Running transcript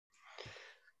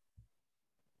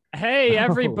Hey,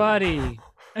 everybody.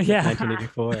 Yeah.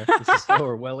 1984. This is so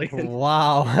Orwellian.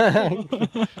 Wow.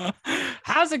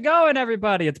 How's it going,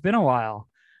 everybody? It's been a while.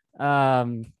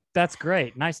 That's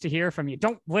great. Nice to hear from you.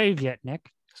 Don't wave yet, Nick.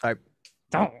 Sorry.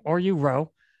 Don't, or you, Ro.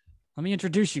 Let me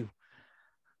introduce you.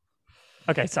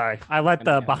 Okay, sorry. I let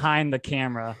the behind the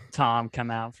camera Thom come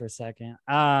out for a second.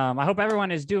 I hope everyone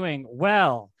is doing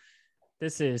well.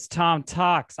 This is Thom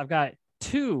Talks. I've got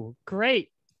two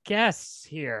great guests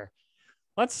here.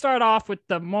 Let's start off with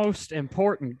the most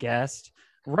important guest,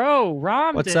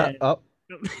 Roramdin. What's up?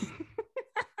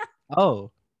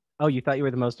 Oh, you thought you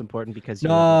were the most important because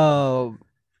No.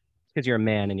 because you're a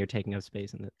man and you're taking up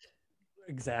space in it.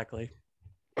 Exactly.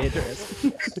 This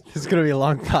is gonna be a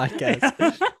long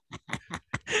podcast.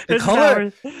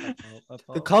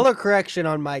 The color correction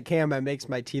on my camera makes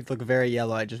my teeth look very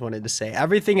yellow. I just wanted to say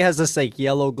everything has this like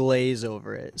yellow glaze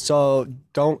over it. So I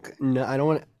don't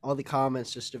want all the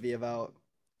comments just to be about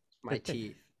my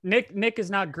teeth. Nick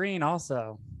is not green.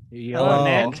 Also, You Hello.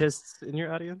 dentists in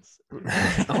your audience?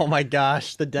 Oh my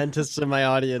gosh, the dentists in my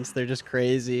audience—they're just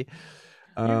crazy.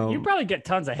 You probably get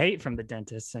tons of hate from the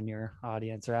dentists in your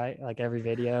audience, right? Like every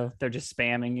video, they're just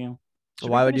spamming you.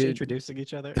 Why would you introducing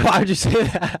each other? Why would you say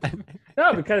that?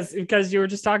 No, because you were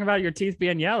just talking about your teeth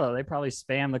being yellow. They probably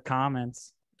spam the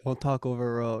comments. Don't talk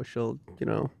over Ro. She'll,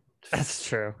 That's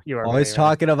true. You are always very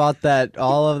talking about that,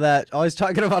 always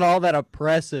talking about all that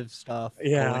oppressive stuff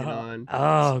going Yeah. on.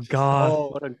 Oh God.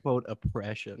 Quote unquote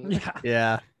oppression. Yeah.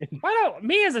 Yeah. Why don't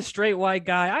me as a straight white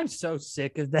guy? I'm so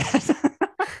sick of that.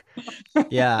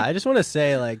 Yeah. I just want to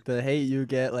say, like, the hate you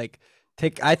get, like,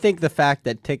 I think the fact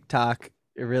that TikTok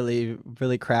really,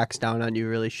 really cracks down on you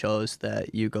really shows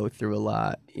that you go through a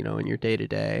lot, in your day to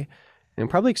day, and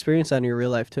probably experience that in your real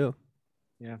life too.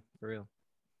 Yeah, for real.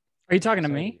 Are you talking to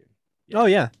me? Oh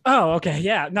yeah. Oh, okay.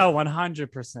 Yeah. No,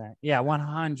 100%. Yeah,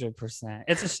 100%.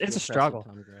 It's a struggle.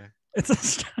 It's a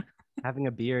struggle. Having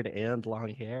a beard and long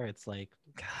hair, it's like,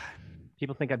 God,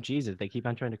 people think I'm Jesus. They keep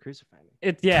on trying to crucify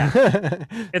me.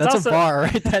 That's also a bar.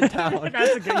 Write that down.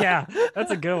 That's a good. Yeah,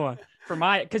 that's a good one for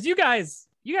because you guys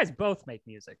both make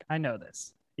music. I know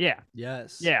this. Yeah.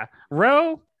 Yes. Yeah.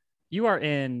 Ro, you are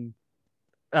in.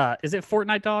 Is it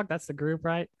Fortnite Dog? That's the group,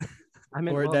 right? I'm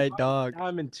in Fortnite Dog.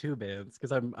 I'm in two bands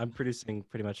because I'm producing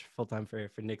pretty much full time for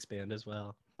Nick's band as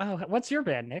well. Oh, what's your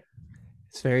band, Nick?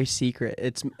 It's very secret.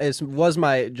 It was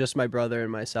just my brother and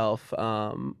myself,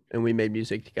 and we made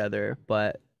music together.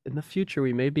 But in the future,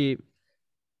 we may be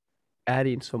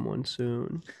adding someone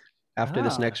soon after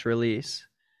this next release.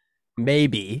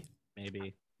 Maybe.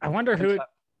 I wonder who.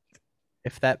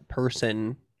 If that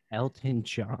person. Elton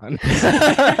John.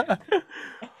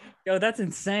 Yo, that's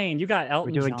insane. You got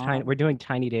Elton John. We're doing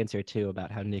Tiny Dancer too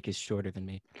about how Nick is shorter than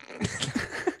me.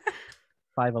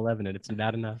 5'11", and it's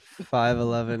not enough.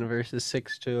 5'11" versus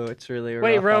 6'2". It's really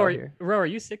Wait, rough Ro, are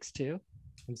you 6'2"?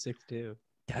 I'm 6'2".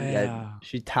 Yeah,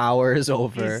 she towers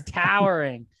over. He's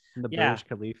towering. The Burj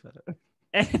Khalifa.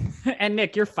 And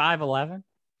Nick, you're 5'11".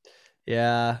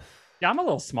 Yeah. Yeah, I'm a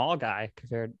little small guy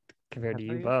compared to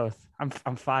you both. I'm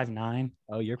 5'9".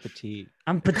 Oh, you're petite.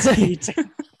 I'm petite.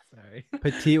 Sorry.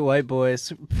 Petite white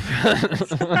boys.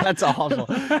 That's awful.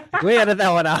 We edit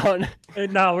that one out.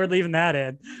 No, we're leaving that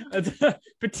in.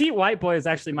 Petite white boy is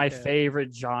actually my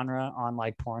favorite genre on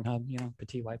like Pornhub.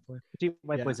 Petite white boy. Petite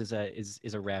White Boys is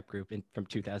a rap group from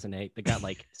 2008 that got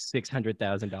like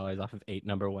 $600,000 off of 8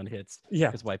 #1 hits. Yeah,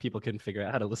 because white people couldn't figure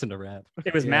out how to listen to rap.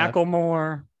 It was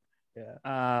Macklemore. Yeah.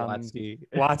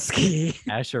 Watsky.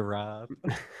 Asher Rob.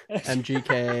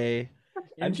 MGK.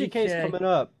 MGK's coming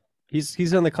up.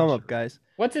 He's on the come up, guys.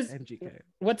 What's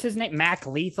his name? Mac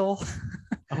Lethal.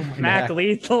 Oh my Mac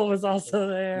Lethal was also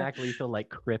there. Mac Lethal like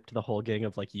cripped the whole gang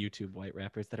of like YouTube white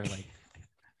rappers that are like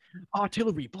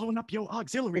artillery blowing up your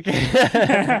auxiliary.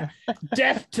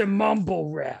 Death to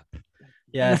mumble rap.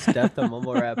 Yes, death to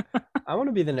mumble rap. I want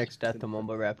to be the next death to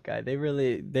mumble rap guy. They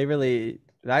really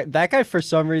that guy for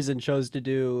some reason chose to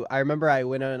do. I remember I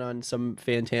went on some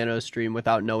Fantano stream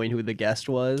without knowing who the guest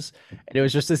was, and it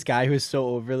was just this guy who's so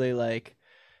overly like,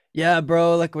 yeah,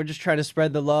 bro, like we're just trying to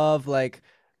spread the love, like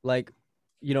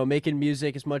making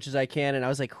music as much as I can. And I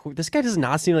was like, this guy does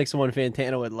not seem like someone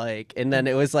Fantano would like. And then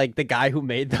it was like the guy who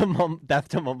made the death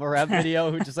to mumble rap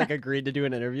video who just like agreed to do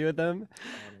an interview with them,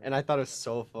 and I thought it was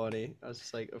so funny. I was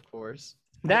just like, of course.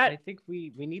 I think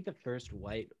we need the first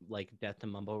white like death to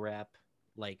mumble rap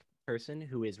like person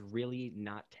who is really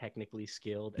not technically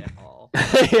skilled at all.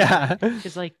 Yeah,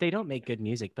 because like they don't make good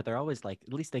music, but they're always like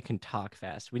at least they can talk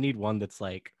fast. We need one that's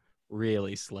like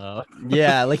really slow.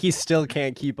 Yeah, like he still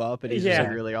can't keep up, and he's just like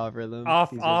really off rhythm.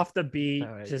 Off the beat,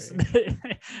 just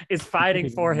is fighting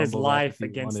for his life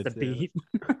against the beat.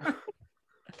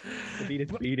 The beat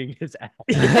is beating his ass.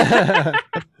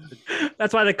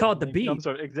 That's why they call it the beat.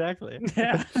 Exactly.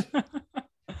 Yeah.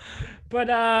 But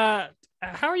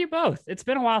how are you both? It's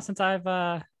been a while since I've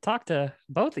talked to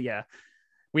both of you.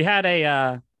 We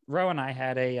had Ro and I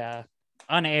had a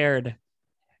unaired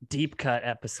deep cut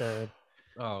episode.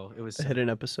 Oh, it was A hidden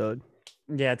episode.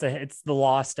 Yeah, it's the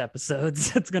lost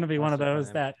episodes. It's gonna be one of those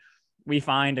time. that we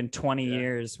find in 20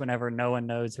 years whenever no one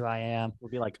knows who I am. We'll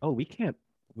be like, oh, we can't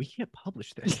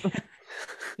publish this.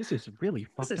 This is really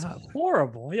fucked up.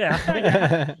 Horrible.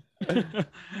 Yeah.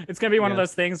 It's gonna be one of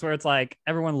those things where it's like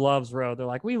everyone loves Ro. They're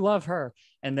like, we love her,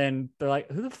 and then they're like,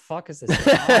 who the fuck is this?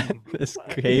 This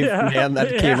caveman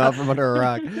that came out from under a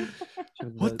rock.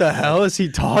 What the hell is he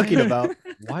talking about?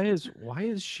 Why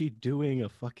is she doing a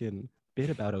fucking bit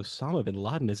about Osama bin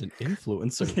Laden as an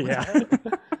influencer? Yeah.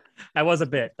 That was a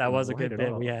bit. That was a good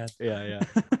bit we had. Yeah.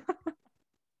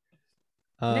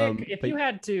 Nick,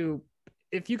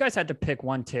 if you guys had to pick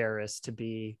one terrorist to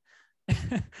be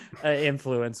an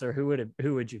influencer, who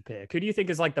would you pick? Who do you think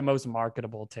is like the most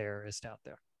marketable terrorist out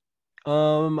there?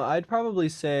 I'd probably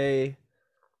say,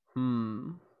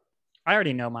 I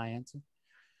already know my answer.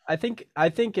 I think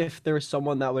if there was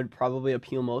someone that would probably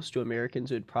appeal most to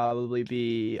Americans, it would probably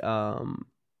be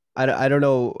I don't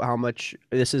know how much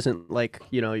this isn't like,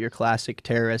 your classic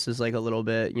terrorist is like a little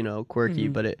bit, quirky,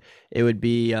 but it would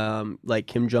be like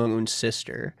Kim Jong-un's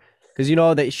sister. Because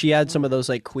that she had some of those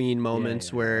like queen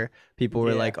moments where people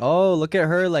were like, oh, look at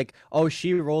her, like, oh,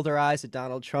 she rolled her eyes at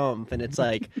Donald Trump, and it's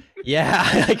like,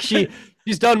 yeah, like she's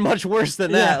done much worse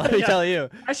than that. Let me tell you.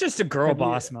 That's just a girl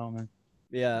boss moment.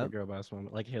 Yeah, a girl boss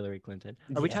moment, like Hillary Clinton.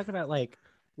 Are we talking about like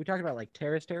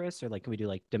terrorists, or like can we do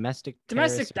like domestic?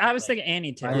 I was thinking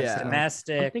anti-terrorist. Yeah.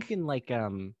 Domestic. I'm thinking like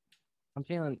I'm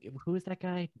feeling, who is that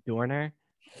guy? Dorner.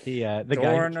 The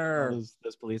Dorner. guy,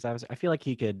 those police officers. I feel like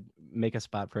he could make a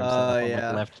spot for himself on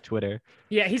like left Twitter.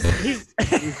 Yeah, he's he's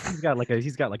got like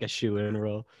a shoe-in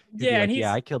role. He'd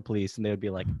I killed police, and they would be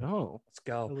like, oh, let's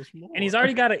go. And he's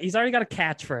already got a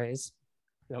catchphrase.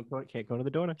 Can't go to the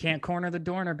Dorner. Can't corner the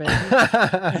Dorner, baby.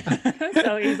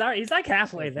 So he's like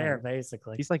halfway there,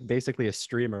 basically. He's like basically a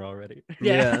streamer already.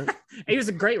 Yeah. He was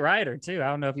a great writer too. I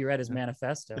don't know if you read his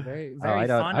manifesto. Very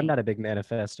funny. I'm not a big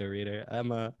manifesto reader.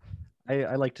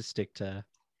 I like to stick to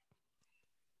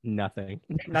nothing.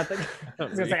 Nothing. I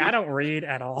was gonna say I don't read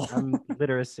at all. I'm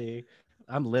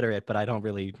literate, but I don't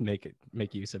really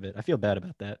make use of it. I feel bad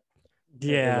about that.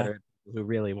 Yeah. Who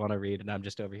really want to read, and I'm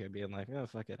just over here being like, oh,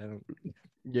 fuck it, I don't.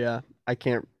 Yeah, I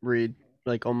can't read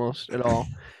like almost at all.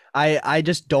 I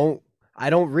just don't.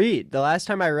 I don't read. The last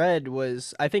time I read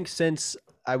was, I think, since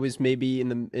I was maybe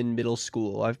in middle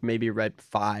school. I've maybe read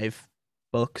 5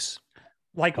 books.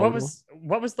 Like what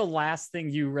was the last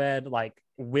thing you read like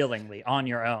willingly on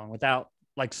your own without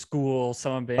like school,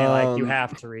 someone being like, you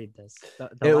have to read this?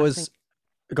 It was.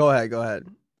 Go ahead.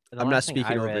 I'm not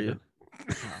speaking over you.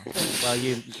 Well,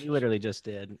 you literally just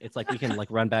did. It's like we can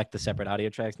like run back the separate audio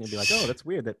tracks and you'll be like, oh, that's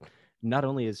weird that not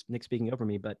only is Nick speaking over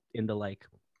me, but in the like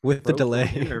with the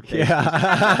delay.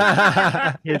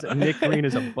 Yeah. His Nick Green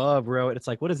is above Ro. It's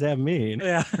like, what does that mean?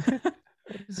 Yeah.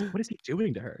 What is he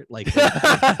doing to her? Like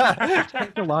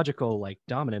technological like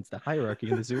dominance, the hierarchy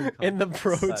in the Zoom call. In the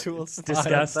Pro Tools.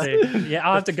 Disgusting. Yeah,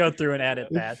 I'll have to go through and edit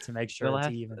that to make sure it's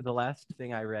even. The last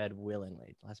thing I read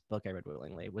willingly, the last book I read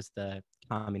willingly was the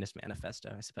Communist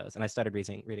Manifesto, I suppose. And I started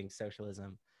reading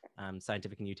Socialism,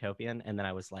 Scientific and Utopian, and then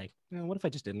I was like, what if I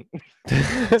just didn't?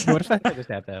 What if I just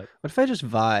had that? What if I just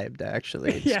vibed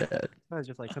actually instead? Yeah. I was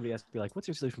just like, somebody has to be like, what's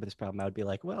your solution for this problem? I would be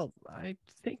like, well, I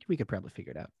think we could probably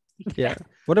figure it out. Yeah.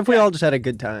 What if we all just had a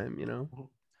good time,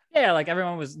 Yeah, like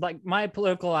everyone was like, my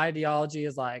political ideology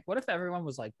is like, what if everyone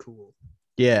was like cool?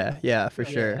 Yeah, for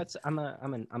sure. I'm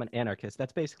an anarchist.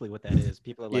 That's basically what that is.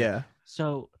 People are like,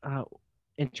 so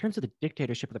in terms of the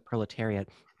dictatorship of the proletariat,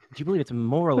 do you believe it's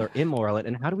moral or immoral?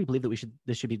 And how do we believe that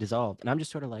this should be dissolved? And I'm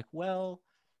just sort of like, well,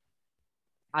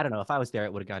 I don't know. If I was there,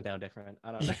 it would have gone down different.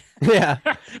 I don't know. Yeah,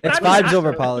 it's vibes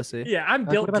over policy. Yeah, I'm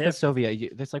built. What about the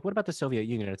Soviet? It's like, what about the Soviet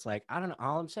Union? It's like, I don't know.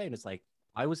 All I'm saying is like,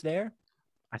 I was there.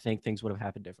 I think things would have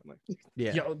happened differently.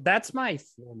 Yeah. Yo, that's my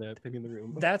opinion in the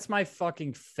room. That's my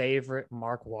fucking favorite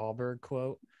Mark Wahlberg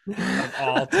quote of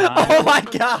all time. Oh my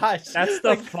gosh, that's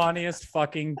the funniest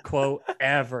fucking quote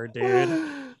ever, dude.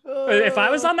 If I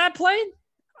was on that plane,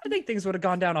 I think things would have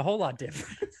gone down a whole lot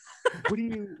different.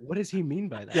 What does he mean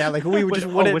by that? Yeah, like we just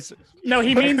wouldn't. No,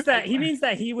 he means that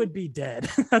he would be dead.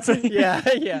 That's what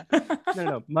yeah.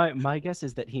 No. My guess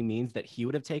is that he means that he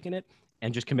would have taken it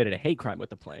and just committed a hate crime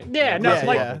with the plane. Yeah,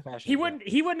 he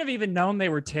wouldn't have even known they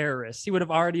were terrorists. He would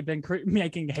have already been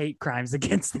making hate crimes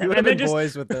against them. He would have been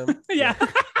boys with them. Yeah.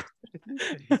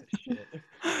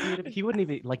 he wouldn't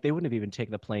even like they wouldn't have even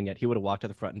taken the plane yet. He would have walked to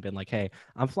the front and been like, "Hey,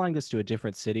 I'm flying this to a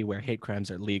different city where hate crimes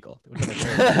are legal." Like,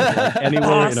 anywhere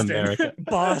Boston. in America,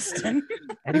 Boston.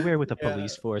 anywhere with a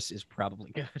police force is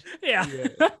probably good. Yeah.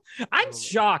 I'm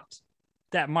shocked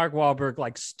that Mark Wahlberg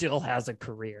like still has a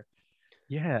career.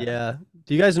 Yeah. Yeah.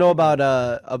 Do you guys know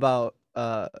about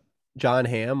John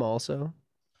Hamm also?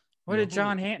 What did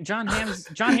John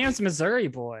Hamm's Missouri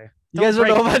boy. You guys don't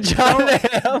know about John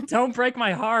Hamm? Don't break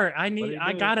my heart.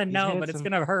 I gotta know, but it's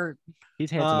gonna hurt. He's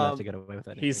handsome enough to get away with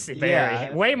anything. He's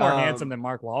way more handsome than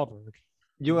Mark Wahlberg.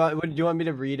 Do you want me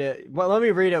to read it? Well, let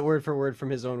me read it word for word from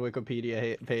his own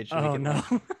Wikipedia page. Oh no.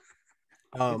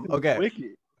 Okay.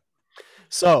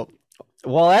 So,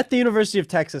 while at the University of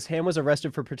Texas, Hamm was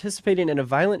arrested for participating in a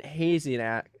violent hazing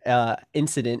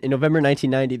incident in November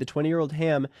 1990. The 20-year-old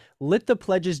Hamm lit the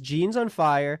pledge's jeans on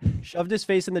fire, shoved his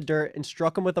face in the dirt, and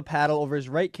struck him with a paddle over his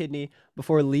right kidney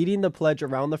before leading the pledge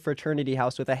around the fraternity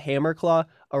house with a hammer claw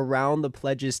around the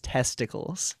pledge's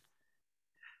testicles.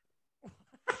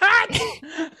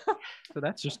 So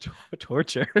that's just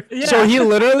torture. Yeah. So he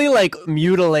literally like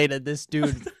mutilated this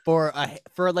dude for a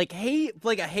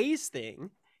haze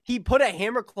thing. He put a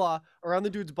hammer claw around the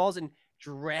dude's balls and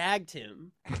dragged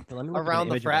him around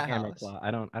the frat house. Claw.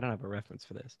 I don't have a reference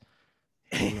for this.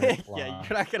 Yeah,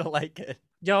 you're not gonna like it.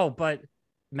 Yo, but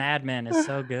Mad Men is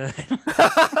so good.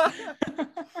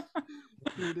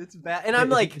 Dude, it's bad. And I'm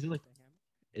like,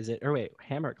 is it? Or wait,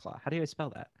 hammer claw. How do you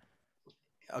spell that?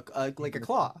 Like a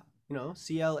claw. You know,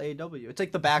 CLAW. It's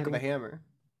like the back of a hammer.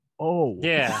 Oh.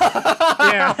 Yeah.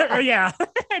 Yeah.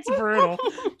 It's brutal.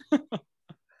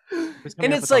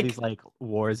 And it's like these like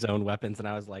war zone weapons, and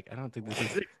I was like, I don't think this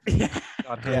is.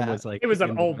 Was like it was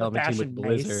an old-fashioned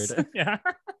Blizzard. Yeah.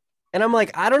 And I'm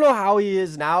like, I don't know how he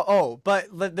is now. Oh, but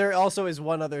there also is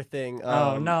one other thing.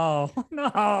 Oh no.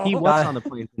 He was on the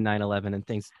plane in 9/11 and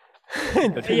things.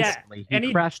 Yeah,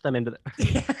 he crashed them into the.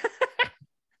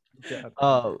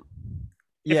 Yeah.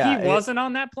 If he wasn't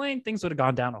on that plane, things would have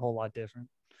gone down a whole lot different.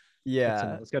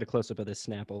 Yeah. Let's get a close up of this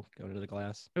Snapple going into the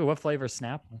glass. Ooh, what flavor is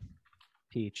Snapple?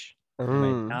 Peach.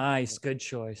 Nice, good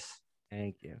choice.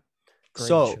 Thank you. Great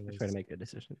choice. I try to make good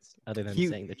decisions, other than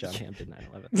saying that John Hamm did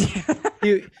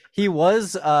 9/11.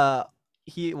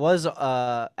 he was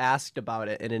asked about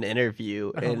it in an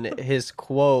interview, and his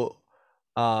quote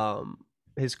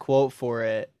for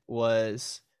it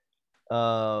was,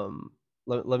 let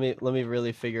me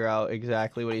really figure out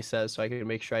exactly what he says so I can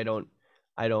make sure I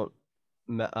don't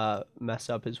mess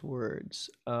up his words.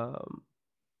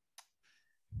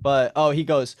 But he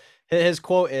goes, his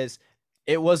quote is,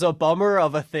 "It was a bummer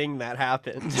of a thing that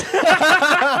happened."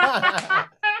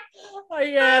 Oh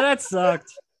yeah, that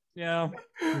sucked. Yeah.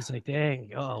 He's like, dang,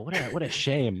 what a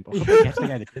shame. I guess the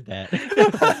guy that did that.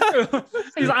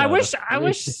 I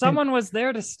wish someone was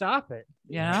there to stop it.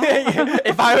 You know?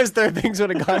 If I was there, things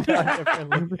would have gone down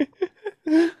differently.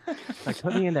 Like,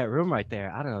 put me in that room right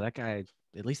there. I don't know, that guy.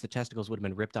 At least the testicles would have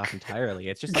been ripped off entirely.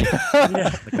 It's just like,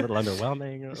 like a little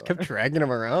underwhelming. Just kept dragging him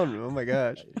around. Oh my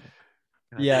gosh.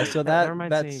 Yeah. So that's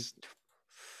me.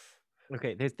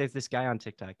 Okay. There's this guy on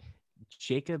TikTok,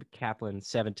 Jacob Kaplan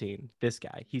 17. This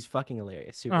guy, he's fucking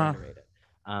hilarious. Super underrated.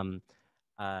 KAPLAN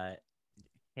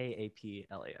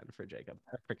for Jacob,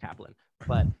 for Kaplan.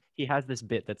 But he has this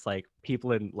bit that's like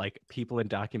people in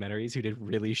documentaries who did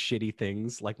really shitty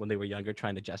things like when they were younger,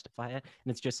 trying to justify it,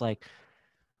 and it's just like,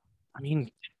 I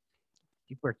mean,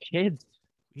 you were kids.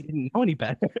 We didn't know any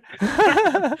better.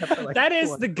 That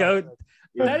is the go.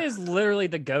 That is literally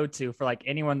the go-to for like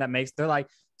anyone that makes. They're like,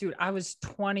 dude, I was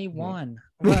 21.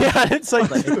 Yeah, it's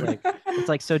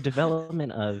like so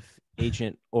development of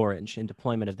Agent Orange and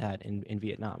deployment of that in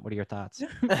Vietnam. What are your thoughts?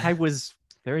 I was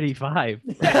 35.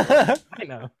 I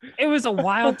know. It was a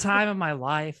wild time in my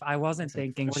life. I wasn't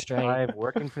thinking straight.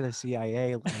 Working for the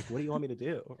CIA. Like, what do you want me to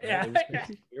do? Right? Yeah. It was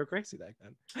crazy. We were crazy back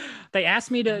then. They asked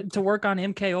me to work on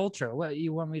MK Ultra. What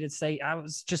you want me to say? I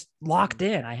was just locked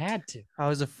in. I had to. I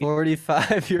was a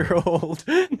 45-year-old.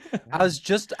 I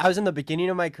was in the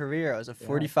beginning of my career. I was a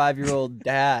 45-year-old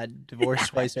dad, divorced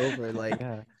twice over. Like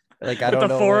I don't know.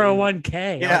 The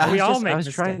 401k. Yeah, we all make. I was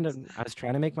trying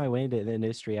to make my way into the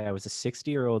industry. I was a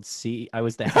 60-year-old I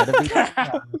was the head of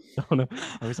the.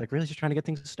 I was like really just trying to get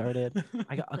things started.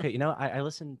 I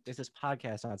listened. There's this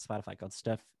podcast on Spotify called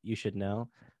Stuff You Should Know.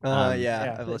 I've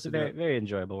it's a listened. very, very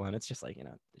enjoyable one. It's just like, they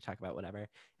talk about whatever.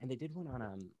 And they did one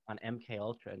on MK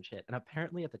Ultra and shit. And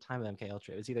apparently at the time of MK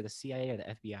Ultra, it was either the CIA or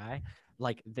the FBI.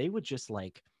 Like they would just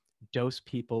like dose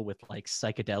people with like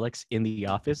psychedelics in the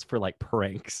office for like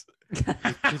pranks. Which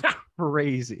is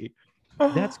crazy.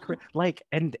 That's crazy. Like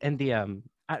and the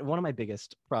one of my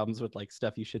biggest problems with like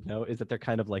stuff you should know is that they're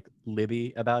kind of like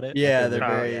libby about it. Yeah, like, they're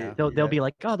very. yeah. They'll be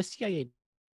like, oh, the CIA.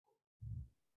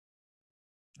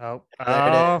 Oh,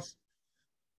 There it is.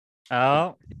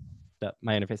 oh.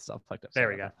 My interface is all fucked up. There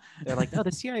we go. They're like, oh,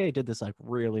 the CIA did this like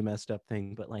really messed up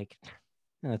thing, but like,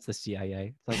 that's the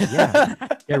CIA. It's like, yeah,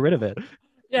 get rid of it.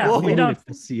 Yeah, Whoa. we don't. It's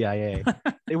the CIA.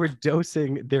 They were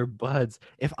dosing their buds.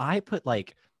 If I put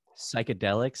like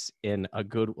psychedelics in a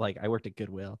good, like I worked at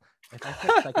Goodwill. If I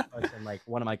put psychedelics in like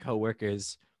one of my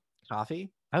coworkers'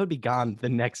 coffee, I would be gone the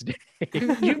next day.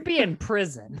 You'd be in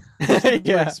prison.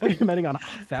 Yeah. Experimenting on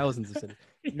thousands of cities.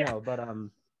 Yeah. No, but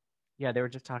yeah, they were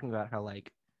just talking about how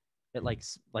like it like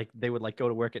they would like go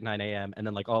to work at 9 a.m. and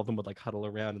then like all of them would like huddle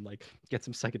around and like get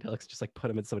some psychedelics, just like put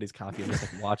them in somebody's coffee and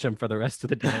just like watch them for the rest of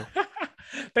the day.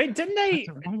 What's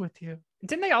wrong with you?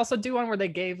 Didn't they also do one where they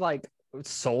gave like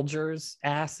soldiers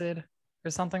acid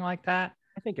or something like that?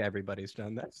 I think everybody's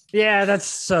done that. Yeah, that's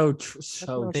so true.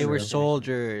 So They true. were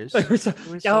soldiers.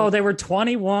 They were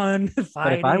 21 fighting.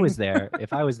 But if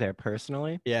I was there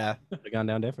personally, Yeah. it would have gone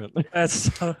down differently.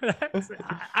 That's so. Would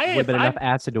have been enough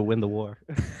acid to win the war.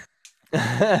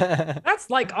 That's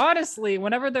like honestly,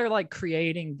 whenever they're like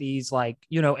creating these like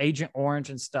Agent Orange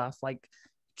and stuff, like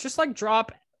just like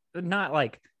drop not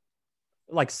like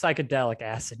psychedelic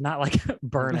acid, not like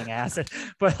burning acid,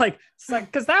 but like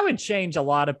because that would change a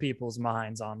lot of people's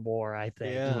minds on war. I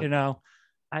think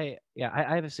I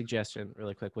have a suggestion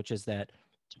really quick, which is that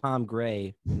Thom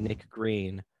Gray, Nick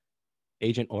Green,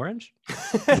 Agent Orange.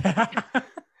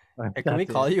 Can we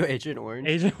call you Agent Orange?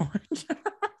 Agent Orange.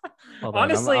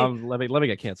 Honestly, let me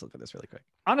get canceled for this really quick.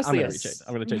 Honestly, I'm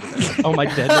gonna change it. Oh, my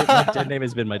dead name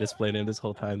has been my display name this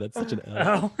whole time. That's such an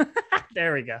L. Oh,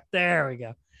 there we go.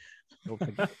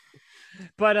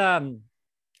 But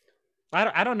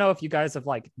I don't know if you guys have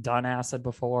like done acid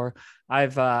before.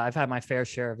 I've had my fair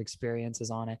share of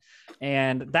experiences on it,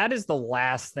 and that is the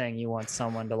last thing you want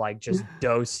someone to like just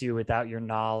dose you without your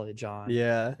knowledge on.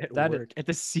 Yeah, at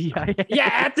the CIA. Yeah,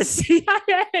 at the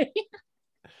CIA.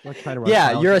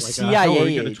 Yeah, you're a CIA.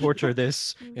 We're going to torture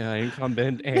this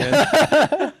incumbent.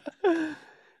 And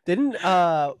didn't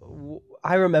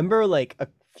I remember like a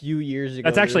few years ago?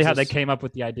 That's actually how they came up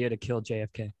with the idea to kill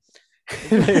JFK.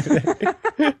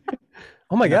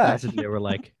 Oh my gosh! They were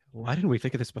like, "Why didn't we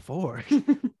think of this before?"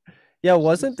 Yeah,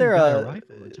 wasn't there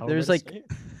there's like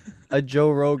a Joe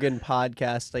Rogan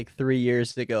podcast like 3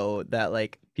 years ago that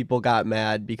like people got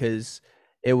mad because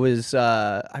it was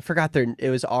I forgot it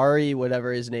was Ari,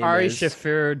 whatever his name Ari is.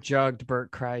 Shaffir drugged Bert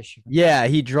Kreischer. Yeah,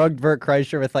 he drugged Bert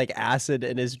Kreischer with like acid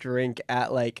in his drink at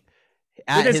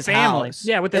his family. house.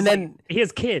 Yeah, with his, and then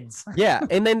his kids. Yeah,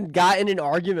 and then got in an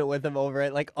argument with him over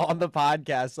it, like on the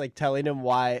podcast, like telling him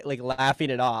why, like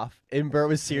laughing it off. And Bert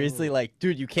was seriously like,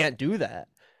 "Dude, you can't do that."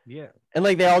 Yeah. And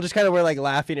like they all just kind of were like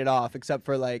laughing it off, except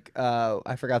for like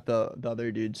I forgot the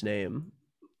other dude's name.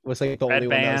 Was like the only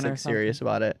one that was like serious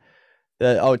about it.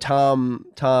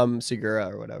 Thom Segura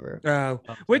or whatever. Oh,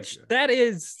 which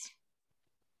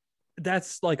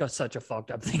that's like such a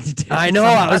fucked up thing to do. I know.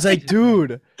 I was like,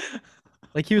 dude,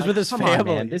 like he was with his family. On,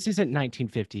 man. This isn't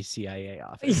 1950s CIA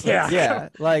office. Yeah.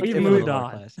 Like we moved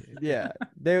on. Yeah,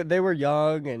 they were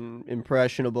young and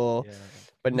impressionable,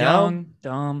 but now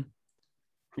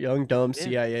young dumb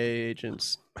CIA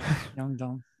agents. Young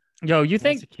dumb. Yo, you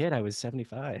think? As a kid, I was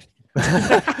 75.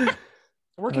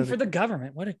 Working for the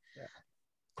government.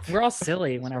 We're all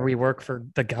silly whenever we work for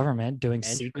the government doing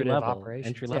secretive operations.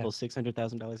 Entry level,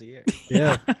 $600,000 a year.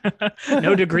 Yeah.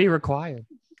 No degree required.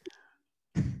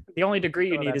 The only degree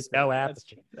you need is no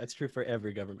aptitude. That's true for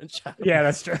every government job. Yeah,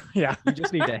 that's true. Yeah. You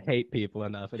just need to hate people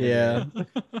enough. Yeah.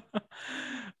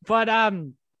 But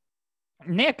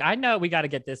Nick, I know we got to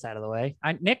get this out of the way.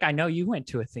 Nick, I know you went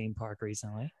to a theme park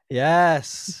recently.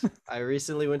 Yes. I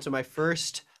recently went to my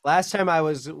first. Last time I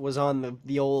was on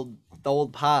the old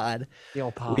pod. The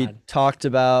old pod. We talked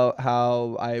about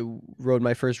how I rode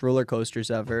my first roller coasters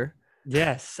ever.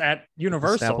 Yes, at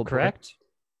Universal, correct?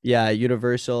 Yeah,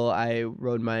 Universal. I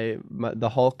rode the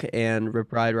Hulk and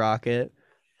Rip Ride Rocket,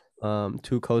 2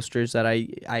 coasters that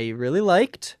I really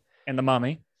liked. And the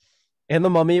Mummy. And the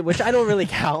Mummy, which I don't really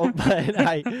count, but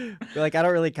I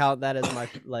don't really count that as my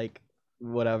like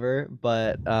whatever.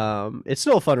 But it's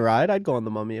still a fun ride. I'd go on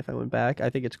the Mummy if I went back. I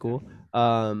think it's cool.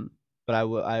 But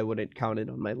I wouldn't count it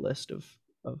on my list of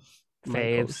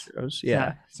faves.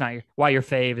 Yeah, it's not why your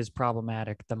fave is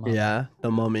problematic. The Mummy. Yeah,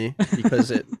 the Mummy,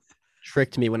 because it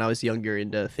tricked me when I was younger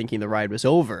into thinking the ride was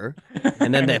over,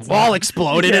 and then the ball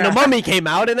exploded and a mummy came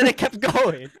out, and then it kept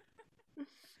going.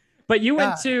 But you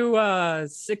went to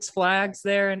Six Flags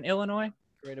there in Illinois.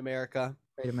 Great America.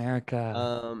 Great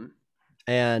America.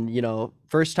 and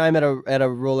first time at a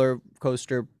roller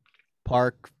coaster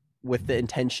park with the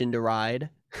intention to ride.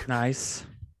 Nice.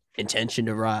 Intention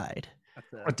to ride.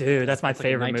 Oh, dude, that's my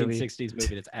favorite like a movie. 1960s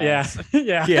movie. That's ass.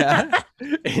 Yeah.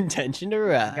 Intention to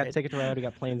ride. We got Ticket to Ride. We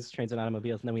got Planes, Trains, and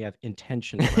Automobiles, and then we have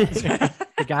Intention to Ride.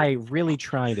 The guy really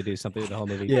trying to do something with the whole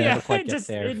movie. Yeah. Never quite gets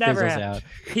there. It never Fizzles happened. out.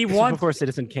 He This was wants before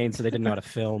Citizen Kane, so they didn't know how to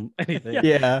film anything.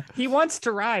 Yeah. He wants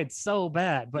to ride so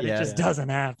bad, but it just doesn't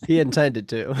happen. He intended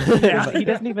to. Yeah. But he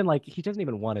doesn't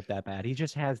even want it that bad. He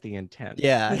just has the intent.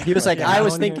 Yeah. He was like, I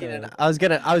was thinking, I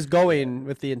was going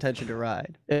with the intention to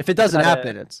ride. If it doesn't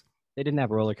happen, it's. They didn't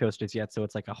have roller coasters yet, so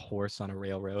it's like a horse on a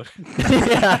railroad.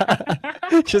 Yeah.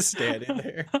 Just standing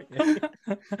there.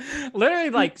 Literally,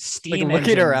 like steam looking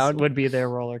engines around would be their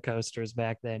roller coasters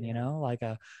back then. Like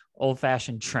a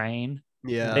old-fashioned train.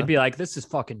 Yeah. They'd be like, "This is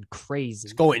fucking crazy.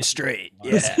 It's going straight.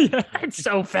 Yeah. It's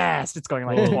so fast. It's going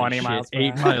like 20 miles.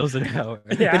 8 miles an hour.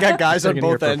 Yeah. They got guys on They're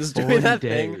gonna both be here ends for doing that 40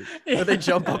 thing days. where they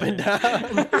jump up and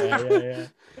down. Yeah.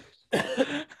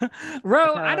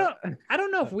 Ro, I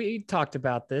don't know if we talked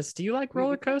about this. Do you like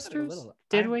roller coasters?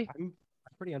 Did we? I'm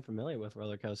pretty unfamiliar with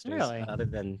roller coasters, Really? other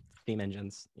than steam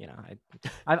engines.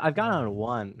 I've gone on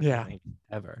one. Yeah. I think,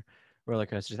 ever roller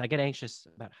coasters. I get anxious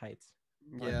about heights.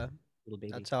 Yeah. Little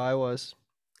baby. That's how I was.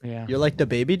 Yeah. You're like the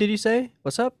baby, did you say?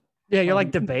 What's up? Yeah, you're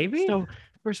like the baby? So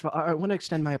first of all, I want to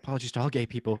extend my apologies to all gay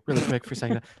people really quick for a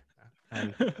second.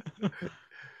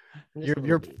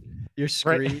 Your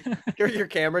screen, your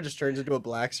camera just turns into a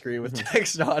black screen with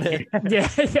text on it. Yeah.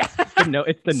 No,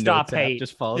 it's the Stop notes app hate.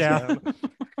 just falls Yeah. down.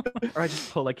 Or I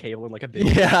just pull a cable and like a big.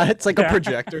 Yeah, it's like a Yeah.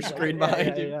 projector screen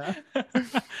behind you. Yeah.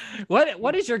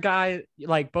 What is your guy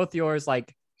like? Both yours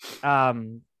like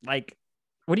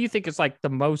what do you think is like the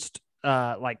most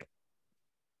I'm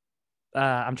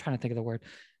trying to think of the word,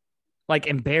 like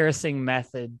embarrassing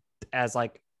method as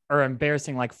like, or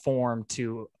embarrassing like form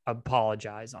to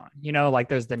apologize on, like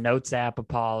there's the notes app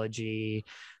apology,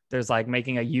 there's like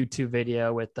making a YouTube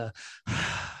video with the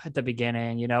at the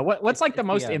beginning, what's like the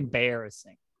most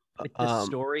embarrassing?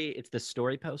 It's the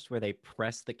story post where they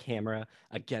press the camera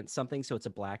against something so it's a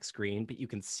black screen, but you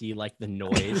can see like the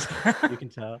noise. You can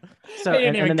tell. So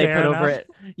and then they put over it.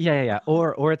 Yeah.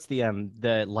 Or it's the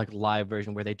like live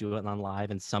version where they do it on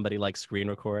live and somebody like screen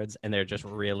records and they're just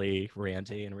really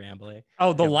ranty and rambly.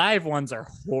 Oh, the live ones are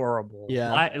horrible.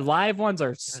 Yeah. Live ones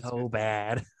are so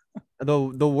bad. The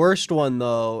worst one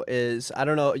though is, I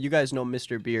don't know, you guys know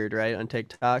Mr. Beard, right, on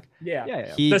TikTok?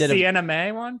 Yeah. He the did Sienna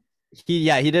May one? He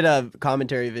did a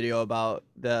commentary video about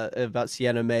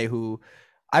Sienna May, who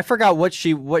I forgot what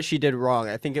she did wrong.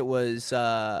 I think it was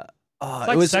like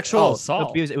it was sexual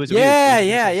assault. It was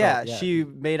yeah. She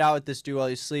made out with this dude while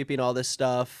he's sleeping, all this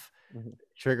stuff.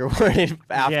 Trigger warning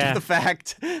after the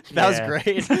fact. That was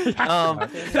great.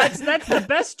 That's the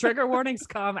best. Trigger warnings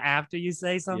come after you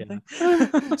say something.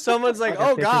 Someone's like,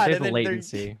 "Oh God!" There's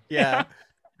latency. Yeah.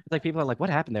 It's like people are like, "What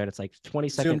happened there?" And it's like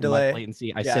 20-second delay.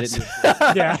 latency. I said it.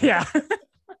 Yeah.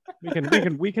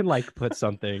 We can like put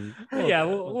something. Yeah,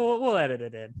 we'll edit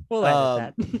it in. We'll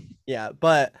edit that. Yeah,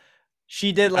 but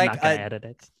she did like I'm not gonna edit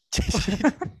it.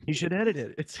 You should edit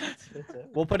it. It's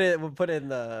We'll put it in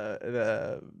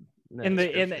the in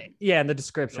the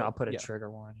description. I'll put a trigger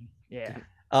warning. Yeah.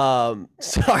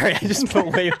 Sorry, I just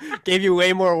gave you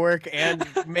way more work and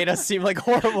made us seem like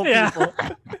horrible people.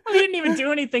 We didn't even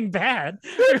do anything bad.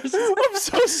 I'm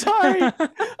so sorry.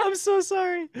 I'm so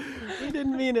sorry. We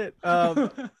didn't mean it.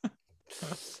 What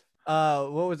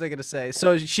was I gonna say?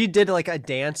 So she did like a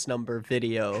dance number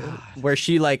video where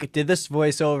she like did this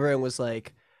voiceover and was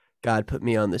like, "God put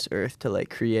me on this earth to like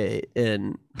create,"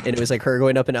 and it was like her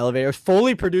going up an elevator.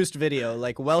 Fully produced video,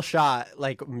 like well shot,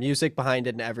 like music behind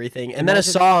it and everything. And then a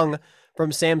song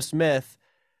from Sam Smith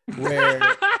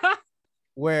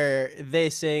where they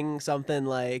sing something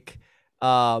like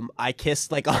I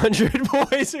kissed like 100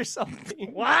 boys or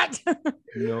something. What?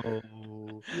 No.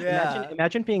 Yeah.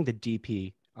 Imagine being the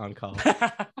DP on call. You're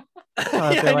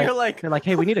like, they're like,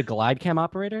 "Hey, we need a glide cam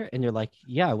operator," and you're like,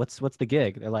 "Yeah, what's the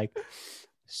gig?" They're like,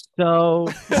 "So,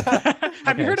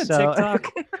 have you heard of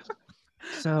TikTok?"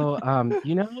 So,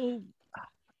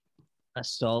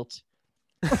 assault.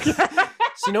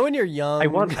 So when you're young, I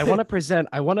want to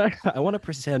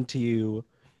present to you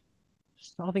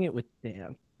solving it with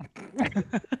Dan.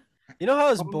 You know how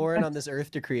I was born on this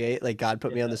earth to create? Like God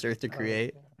put me on this earth to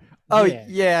create. Oh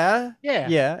yeah.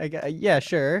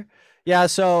 Sure. Yeah,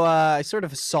 so I sort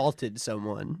of assaulted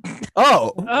someone.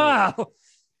 Oh. Oh.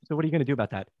 So what are you gonna do about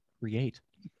that? Create.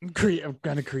 I'm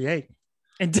gonna create.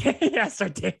 And yeah,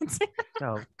 start dancing.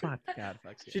 Oh, fuck God.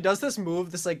 Fuck She does this move,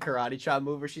 this like karate chop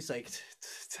move where she's like,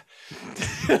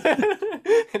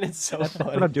 and it's so That's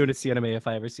funny. what I'm doing to CNMA if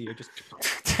I ever see you. Just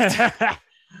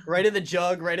right in the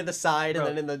jug, right in the side, and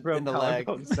then in the leg.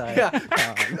 Side. Yeah.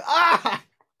 Ah!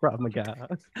 Krav Maga.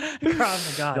 Oh my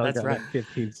God, that's right.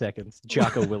 15 seconds.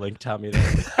 Jocko Willing taught me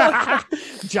that.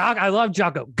 I love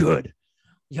Jocko. Good.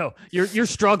 Yo, you're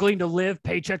struggling to live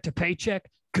paycheck to paycheck.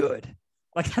 Good.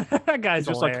 Like that guy's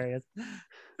Just hilarious.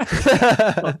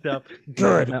 Fucked up.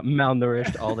 Good.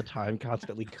 Malnourished all the time,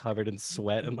 constantly covered in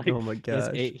sweat, and like, Oh my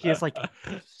God. he has like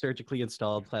surgically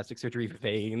installed plastic surgery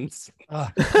veins.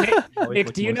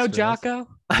 Nick, do you know Jocko?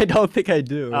 I don't think I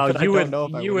do. Oh, but you I would.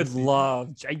 don't know if You would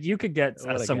love. You could get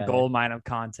What a some guy. gold mine of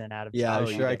content out of. Yeah, I'm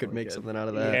Jocko. sure I could make something out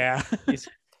of that. Yeah.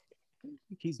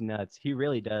 He's nuts. He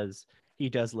really does. He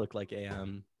does look like a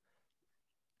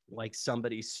like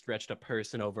somebody stretched a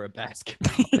person over a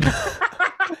basketball.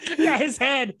 Yeah, his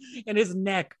head and his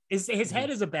neck. His head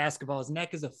is a basketball. His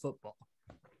neck is a football.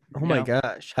 Oh my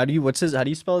gosh. How do you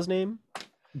spell his name?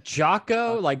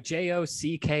 Jocko, like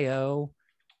Jocko.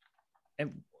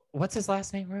 And what's his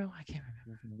last name, bro? I can't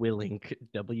remember. Willink,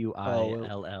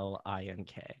 Willink.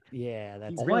 Yeah,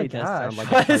 that's He Oh really my does sound gosh. like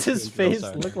a Why does his cartoon drill face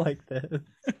sergeant. look like this?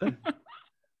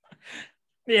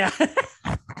 yeah.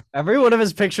 Every one of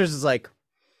his pictures is like,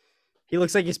 he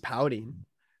looks like he's pouting.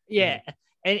 Yeah.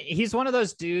 And he's one of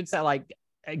those dudes that like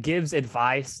gives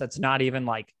advice that's not even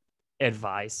like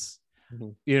advice.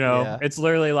 Mhm. You know, Yeah. it's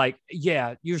literally like,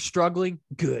 yeah, you're struggling.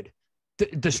 Good.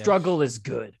 The struggle is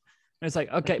good. And it's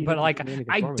like, okay, he but doesn't like, give me any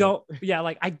I formula. don't, yeah,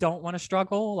 like I don't want to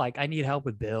struggle. Like I need help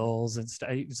with bills and stuff.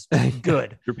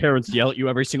 Good. Your parents yell at you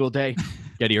every single day.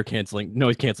 Get ear canceling,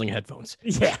 noise canceling headphones.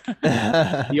 Yeah.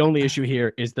 The only issue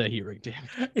here is the hearing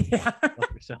damage. Yeah.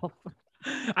 Help yourself.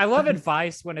 I love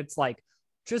advice when it's like,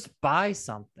 just buy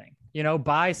something,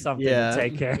 buy something Yeah. to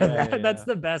take care of Yeah, that. That's yeah.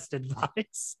 the best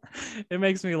advice. It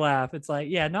makes me laugh. It's like,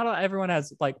 yeah, not everyone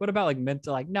has like, what about like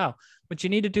mental? Like, no, what you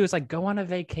need to do is like go on a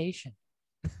vacation.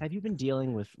 Have you been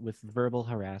dealing with verbal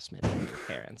harassment from your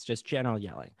parents? Just general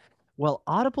yelling. Well,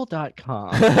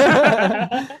 audible.com.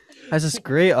 Has this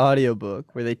great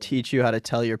audiobook where they teach you how to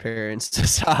tell your parents to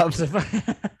stop.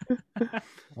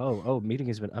 Meeting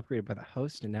has been upgraded by the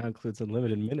host and now includes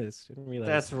unlimited minutes. Didn't realize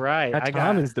That's right. that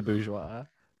Thom is the bourgeois.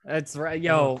 That's right.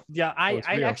 Yo, yeah, Oh, it's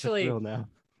I real. actually, It's real now.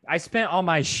 I spent all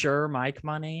my Shure mic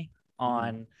money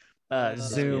on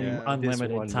Zoom yeah.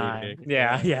 unlimited one time. meeting.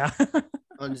 Yeah.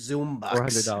 On Zoom Bucks.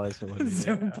 $400 for one.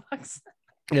 Zoom bucks.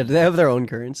 Yeah, do they have their own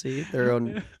currency? Their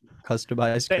own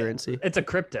customized They- currency? It's a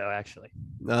crypto, actually.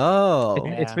 Oh.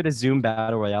 It's Yeah. for the Zoom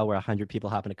battle royale where 100 people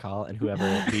hop in a call and whoever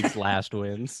leaves last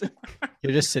wins.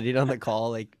 You're just sitting on the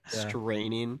call, like, Yeah.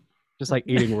 straining. Just like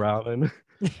eating ramen.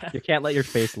 Yeah. You can't let your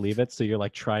face leave it, so you're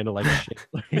like trying to like shit.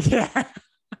 Yeah.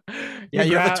 Yeah,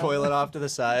 you have grab- the toilet off to the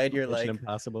side. You're Mission like,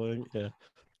 Impossible. Yeah.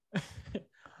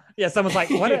 Yeah, someone's like,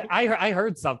 "What? I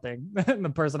heard something." And the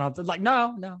person on like,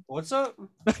 "No." what's up?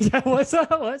 Yeah, what's up?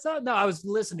 No, I was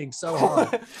listening so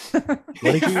hard. What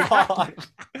did you?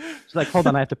 She's like, hold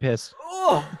on, I have to piss.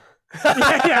 Oh.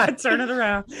 yeah, turn it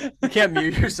around. You can't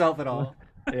mute yourself at all.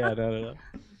 Yeah, no.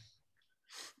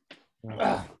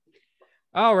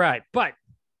 All right, but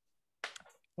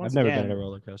I've never been in a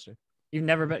roller coaster. You've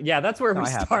never been. Yeah, that's where No, we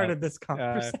I have. started this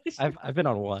conversation. I've been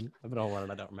on one. I've been on one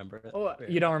and I don't remember it. Oh,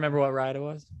 you don't remember what ride it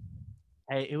was?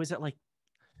 It was at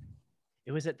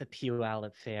the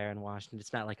Puyallup Fair in Washington.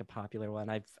 It's not like a popular one.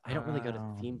 I don't really go to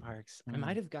Oh. theme parks. I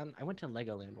might have gone. I went to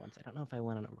Legoland once. I don't know if I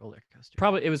went on a roller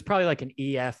coaster. It was probably like an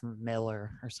E.F.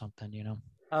 Miller or something, you know?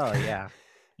 Oh yeah.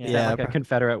 Is Yeah, that like a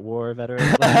Confederate War veteran?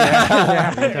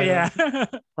 Yeah.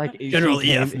 Like General he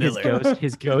came- E.F. Miller.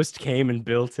 His ghost came and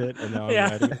built it, and now I'm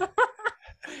Yeah. riding.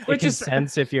 Which It can is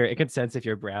sense if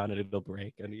you're brown and it'll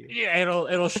break. And yeah,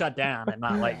 it'll shut down and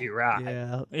not let you ride.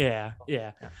 Yeah.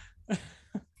 Yeah.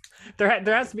 There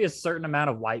has to be a certain amount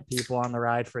of white people on the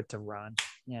ride for it to run.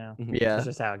 You know, Yeah. that's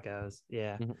just how it goes.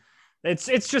 Yeah, Mhm.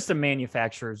 it's just a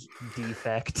manufacturer's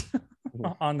defect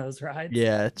on those rides.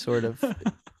 Yeah, it's sort of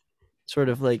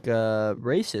like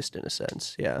racist in a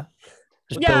sense. Yeah.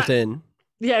 Just Yeah. built in.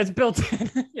 Yeah, it's built in.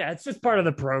 Yeah, it's just part of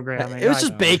the programming. It was I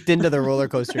just know. baked into the roller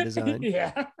coaster design.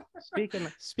 Yeah.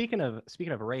 Speaking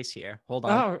of race here, hold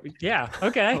on. Oh, yeah.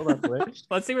 Okay. Hold on, wait.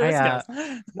 Let's see where this I,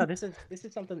 goes. No, this is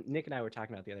something Nick and I were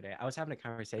talking about the other day. I was having a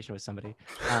conversation with somebody,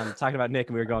 talking about Nick,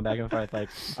 and we were going back and forth, like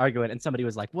arguing. And somebody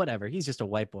was like, "Whatever, he's just a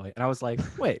white boy." And I was like,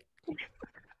 "Wait."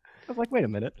 Wait a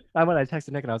minute. I texted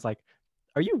Nick, and I was like,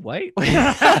 "Are you white?"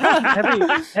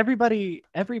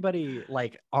 everybody,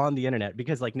 like on the internet,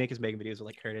 because like Nick is making videos with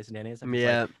like Curtis and Dennis.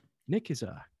 Yeah. Nick is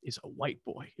a white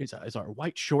boy. Is our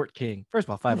white short king. First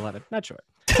of all, 5'11", not short.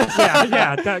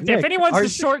 Yeah. Nick, if anyone's the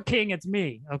short king, it's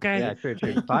me. Okay. Yeah, true.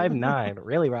 5'9",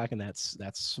 really rocking that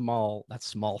small.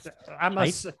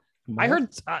 I heard.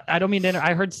 I don't mean to.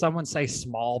 I heard someone say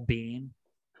small bean,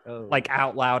 like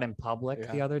out loud in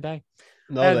public the other day.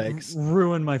 No thanks.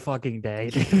 Ruined my fucking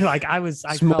day. Like I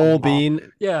small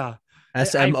bean. Yeah.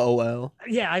 SMOL.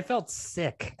 Yeah, I felt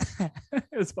sick. It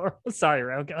was horrible. Sorry,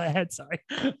 Ro. Go ahead. Sorry.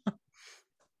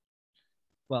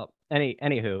 Well,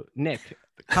 anywho, Nick,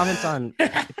 comments on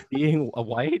being a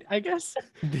white, I guess.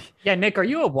 Yeah, Nick, are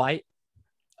you a white?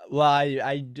 Well,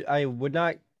 I would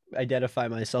not identify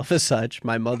myself as such.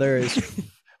 My mother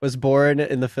was born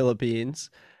in the Philippines,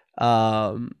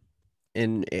 and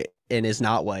is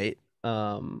not white.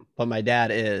 But my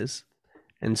dad is.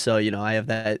 And so, I have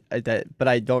that, but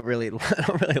I don't really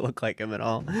look like him at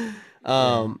all.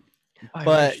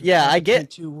 But yeah, I get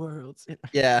 2 worlds.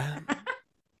 Yeah.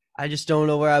 I just don't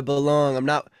know where I belong. I'm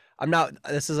not,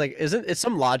 this is like, it's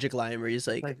some logic line where he's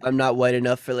like, I'm not white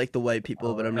enough for like the white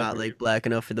people, but I'm not like black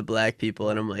enough for the black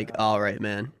people. And I'm like, all right,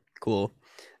 man, cool.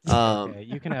 Okay,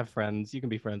 you can have friends. You can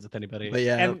be friends with anybody. But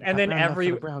yeah, and then every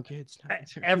brown kids,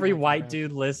 every white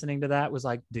dude listening to that was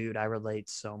like, dude, I relate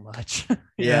so much.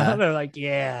 Yeah, they're like,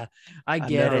 yeah, I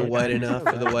get I'm never it. white enough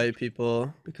for the white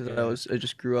people because I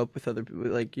just grew up with other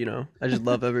people. Like, I just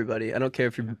love everybody. I don't care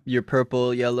if you're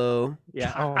purple, yellow.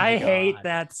 Yeah, I hate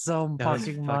that so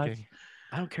fucking much.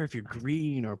 I don't care if you're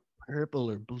green or purple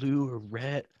or blue or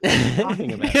red. What are you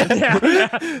talking about?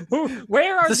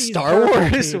 Where are the these Star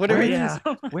Wars? What are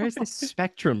Where's the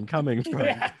spectrum coming from?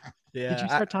 Yeah. Did you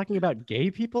start talking about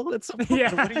gay people at some point?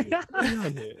 Yeah.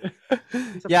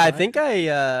 Yeah, I think I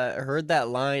heard that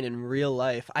line in real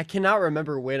life. I cannot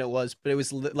remember when it was, but it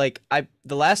was like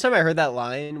the last time I heard that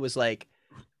line was like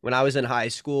when I was in high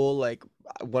school. Like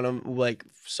one of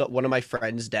my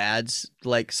friends' dads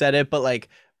like said it, but like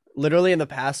literally in the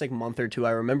past like month or two, I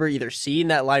remember either seeing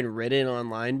that line written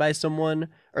online by someone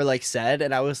or like said,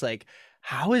 and I was like,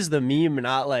 how is the meme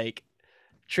not like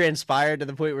transpired to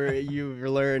the point where you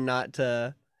learn not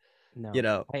to,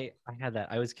 I had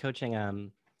that. I was coaching,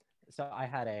 so I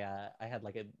had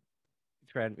like a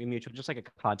friend, mutual, just like a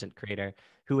content creator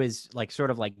who is like sort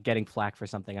of like getting flack for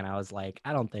something, and I was like,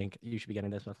 I don't think you should be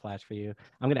getting this much flack for you.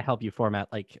 I'm gonna help you format,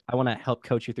 like I want to help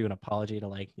coach you through an apology to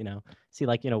like see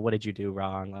like what did you do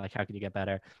wrong, like how can you get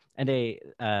better. And the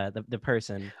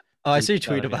person, I see your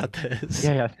tweet about this.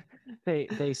 Yeah,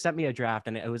 they sent me a draft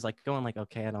and it was like going like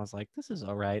okay, and I was like, this is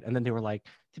all right. And then they were like,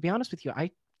 to be honest with you,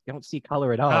 I don't see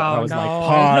color at all. I was like,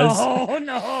 pause.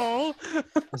 No. I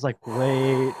was like,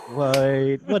 wait,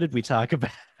 what did we talk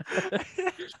about?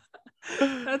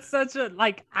 That's such a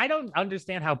I don't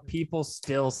understand how people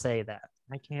still say that.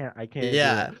 I can't.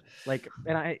 Yeah. Like,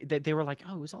 and they were like,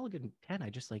 oh, it was all a good intent. I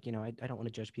just like, I don't want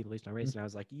to judge people based on race. And I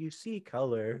was like, you see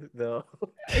color though.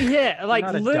 Yeah,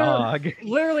 like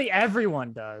literally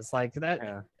everyone does like that.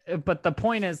 Yeah. But the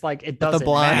point is like it but doesn't the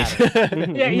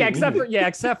blind. yeah,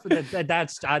 except for that.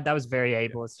 That was very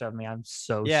ableist of me. I'm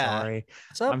so sorry.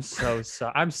 I'm so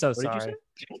sorry.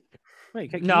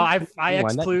 Wait, no, I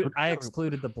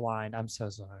excluded the blind. I'm so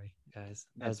sorry, guys.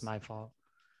 That's my fault.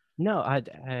 No,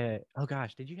 oh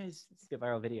gosh, did you guys see a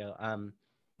viral video?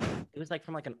 It was like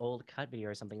from like an old cut video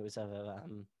or something. It was of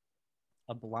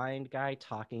a blind guy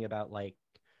talking about like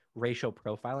racial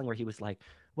profiling, where he was like,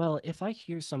 well, if I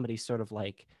hear somebody sort of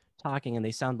like talking and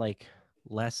they sound like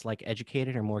less like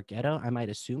educated or more ghetto, I might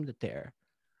assume that they're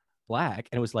black.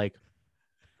 And it was like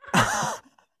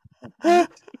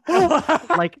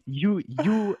like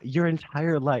your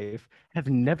entire life have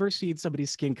never seen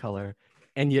somebody's skin color,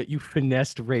 and yet you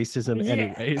finessed racism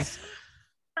anyways.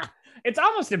 It's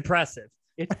almost impressive.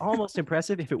 It's almost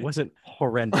impressive if it wasn't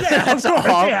horrendous. Yeah, that's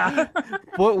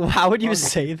how would you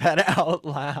say that out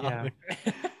loud? Yeah.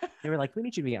 They were like, we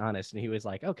need you to be honest. And he was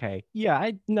like, okay, yeah,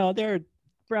 I know there are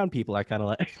brown people are kind of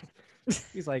like,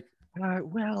 he's like,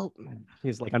 well,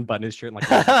 he's like unbuttoned his shirt and like,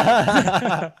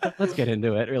 let's get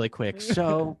into it really quick.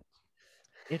 So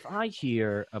if I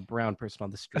hear a brown person on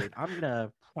the street, I'm going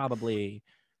to probably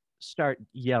start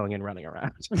yelling and running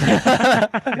around.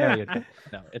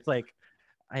 No, it's like,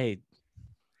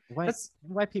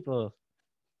 white people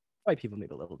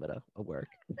need a little bit of work.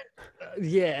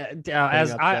 Yeah,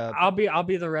 I'll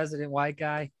be the resident white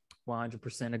guy.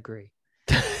 100% agree.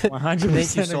 100%.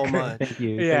 Thank you so much. Thank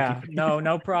you. Yeah, Thank you.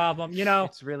 no problem.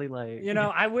 It's really like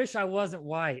I wish I wasn't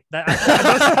white.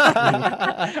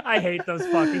 I hate those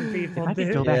fucking people. I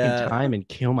could go back in time and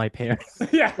kill my parents.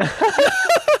 Yeah.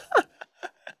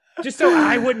 Just so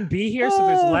I wouldn't be here, so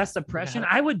there's less oppression.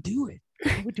 I would do it.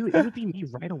 I would do it. It would be me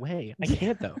right away. I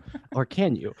can't though. Or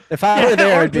can you? If I were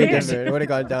there, or it'd be can different. It would have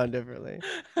gone down differently.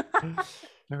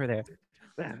 Over there.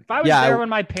 If I was there when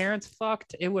my parents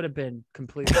fucked, it would have been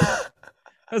completely.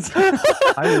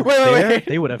 Wait.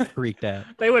 They would have freaked out.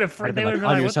 They would have freaked. They would have been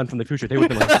I'm like, your son from the future. They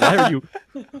would have been like,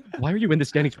 why are you in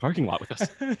this Denny's parking lot with us?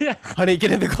 Yeah. Honey,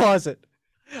 get in the closet.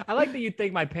 I like that you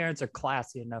think my parents are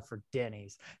classy enough for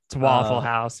Denny's. It's Waffle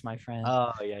House, my friend.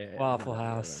 Oh yeah. Waffle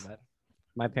House.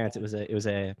 My parents, it was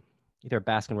a either a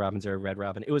Baskin Robbins or a Red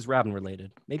Robin. It was Robin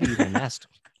related. Maybe even a nest.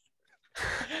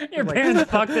 Your parents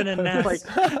fucked in a nest.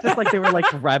 Just like they were like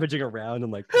ravaging around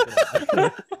and like.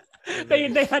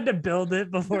 They had to build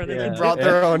it before they brought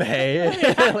their own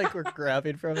hay. Like we're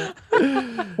grabbing from it.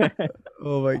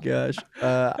 Oh my gosh.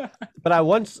 But I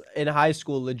once in high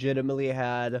school legitimately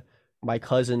had my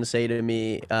cousin say to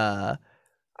me, I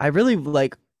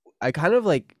kind of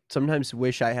like sometimes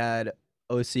wish I had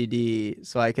OCD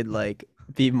so I could like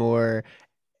be more.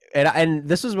 And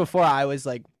this was before I was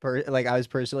I was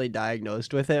personally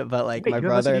diagnosed with it, but like my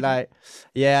brother and I,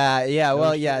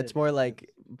 it's more like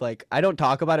I don't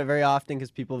talk about it very often because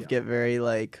people get very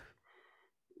like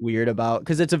weird about,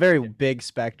 because it's a very big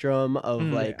spectrum of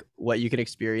what you can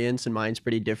experience, and mine's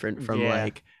pretty different from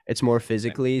like it's more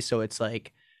physically, so it's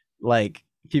like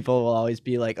people will always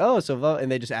be like, oh, so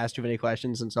and they just ask too many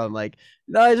questions, and so I'm like,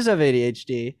 no, I just have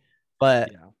ADHD.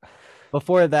 But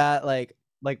before that, like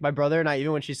my brother and I,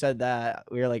 even when she said that,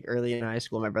 we were like early in high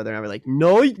school, my brother and I were like,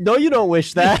 no, you don't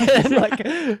wish that. Like,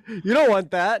 you don't want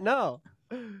that. No.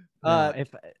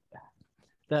 If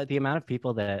the amount of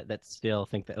people that still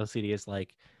think that OCD is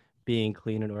like being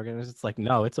clean and organized, it's like,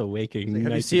 no, it's a waking nightmare.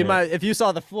 Have you seen if you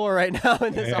saw the floor right now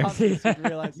in this office, you'd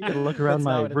realize you could look around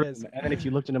my room, and then if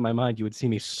you looked into my mind, you would see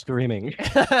me screaming.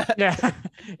 Yeah,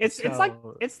 it's like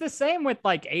it's the same with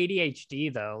like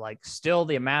ADHD though. Like still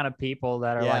the amount of people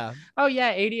that are like, oh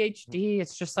yeah, ADHD.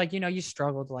 It's just like, you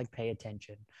struggle to like pay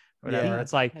attention. Whatever. Yeah.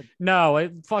 It's like, no,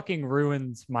 it fucking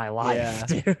ruins my life,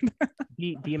 dude.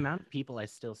 The amount of people I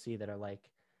still see that are like,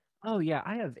 oh yeah,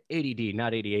 I have ADD,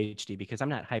 not ADHD, because I'm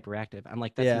not hyperactive. I'm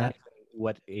like, that's not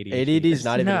what ADD is.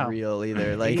 Not even real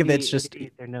either. Like it's just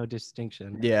there's no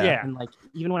distinction. Yeah. And like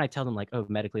even when I tell them like, oh,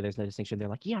 medically there's no distinction, they're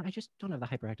like, yeah, I just don't have the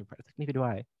hyperactive part. Like, neither do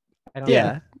I. I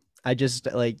don't I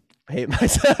just like hate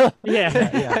myself.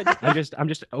 I'm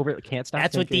just over. Can't stop.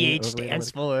 That's what the H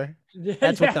stands for.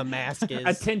 That's what the mask is.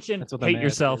 Attention. That's what hate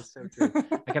yourself. So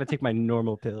I gotta take my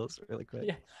normal pills really quick.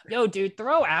 Yeah. Yo, dude,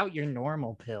 throw out your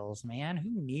normal pills, man. Who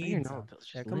needs normal pills?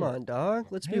 Yeah, come on, dog.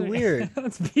 Let's be weird.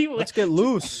 Let's get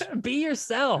loose. Be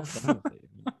yourself.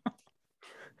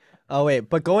 Oh wait,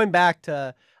 but going back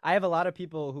to, I have a lot of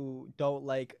people who don't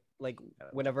like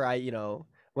whenever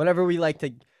whenever we like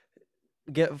to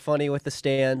get funny with the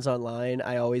stands online,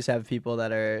 I always have people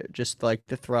that are just like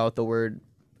to throw out the word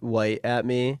white at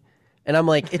me, and I'm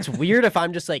like, it's weird if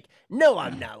I'm just like, no,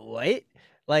 I'm not white.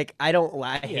 Like I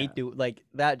hate do like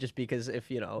that, just because if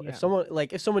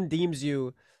someone deems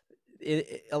you,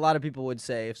 a lot of people would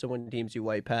say if someone deems you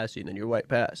white passing, then you're white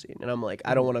passing, and I'm like,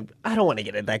 I don't want to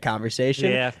get in that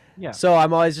conversation. Yeah. So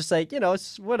I'm always just like,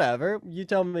 it's whatever. You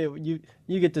tell me,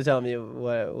 you get to tell me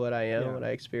what I am, what I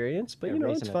experience, but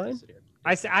it's fine.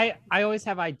 I always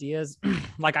have ideas.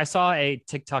 Like I saw a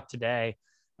TikTok today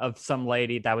of some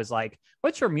lady that was like,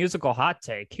 what's your musical hot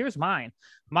take? Here's mine.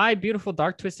 My Beautiful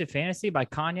Dark Twisted Fantasy by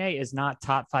Kanye is not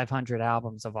top 500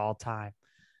 albums of all time.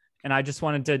 And I just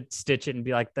wanted to stitch it and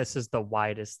be like, this is the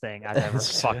whitest thing I've ever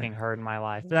fucking heard in my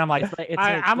life. And I'm like,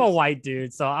 I'm a white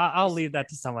dude, so I'll leave that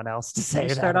to someone else to say.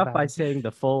 Start off by saying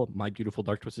the full My Beautiful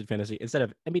Dark Twisted Fantasy instead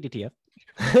of MBDTF.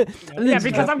 Yeah,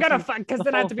 because I'm gonna, because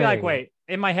then I have to be like, wait,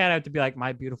 in my head I have to be like,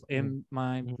 my beautiful,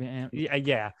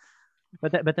 yeah.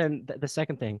 But then the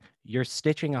second thing, you're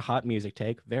stitching a hot music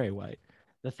take, very white.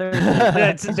 The third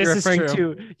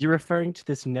thing, you're referring to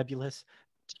this nebulous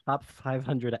top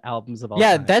 500 albums of all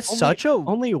time. That's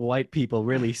only white people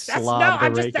really slob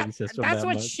the ranking system. That's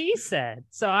what she said.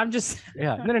 So I'm just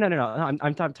no.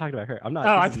 I'm talking about her. I'm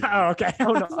not. Okay.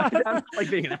 Oh no, I'm not like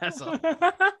being an asshole.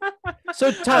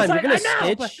 So Tom, you're gonna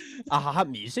stitch a hot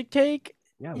music take?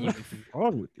 Yeah, what's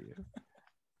wrong with you?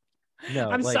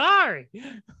 No, I'm sorry.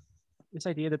 This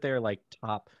idea that they're like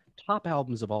top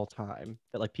albums of all time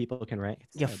that like people can rank.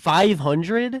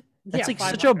 500. That's like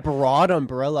 500. Such a broad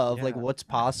umbrella of like what's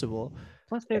possible.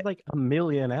 Plus, they have like a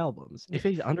million albums. If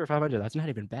he's under 500, that's not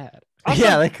even bad. Also,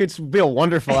 that could be a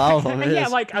wonderful album.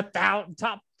 Like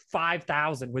top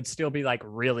 5,000 would still be like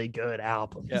really good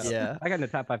albums. Yeah. If I got in the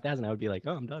top 5,000, I would be like,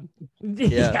 oh, I'm done.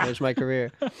 There's my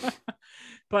career.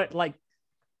 But like,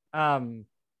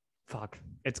 Fuck,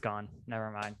 it's gone. Never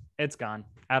mind. It's gone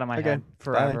out of my Okay, head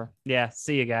forever. bye. Yeah.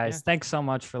 See you guys. Yeah. Thanks so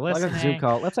much for Well, I got a Zoom listening.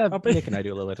 call. Let's have Hope- Nick and I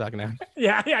do a little talking now.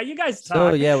 Yeah. You guys talk.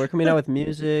 So yeah, we're coming out with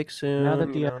music soon. Now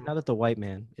that the white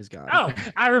man is gone. Oh,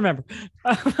 I remember.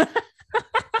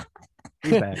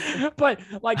 He's back. But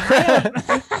like, I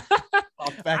have,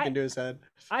 Popped back into his head.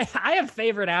 I have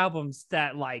favorite albums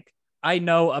that like I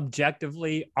know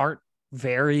objectively aren't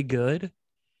very good,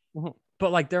 Mhm.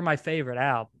 but like they're my favorite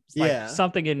albums. Like Yeah.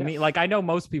 something in me, like I know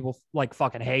most people like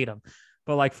fucking hate them,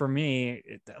 but like for me,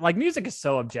 like music is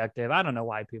so objective. I don't know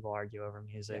why people argue over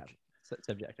music. Yeah.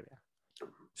 Subjective. Yeah.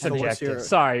 So what's Subjective.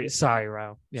 your- Sorry,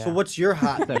 Ro. Yeah. So what's your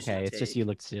hot? It's okay. It's just you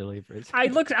look silly for a I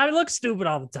look stupid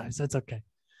all the time, so it's okay.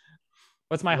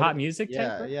 What's my hot music take?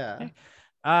 Yeah, bro? yeah.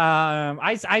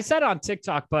 I said on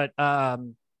TikTok, but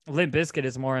Limp Bizkit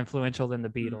is more influential than the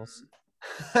Beatles.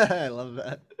 I love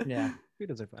that. Yeah,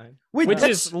 Beatles are fine. Wait, which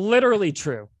that's, is literally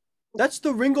true. that's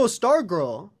the Ringo Starr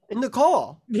girl in the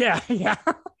call. Yeah.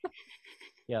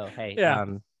 Yo, hey. Yeah.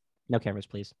 No cameras,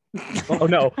 please. Oh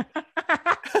no.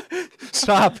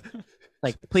 Stop.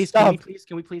 Like, please, Stop.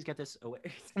 can we please get this away?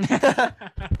 I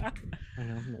I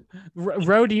know.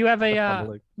 Ro, do you have a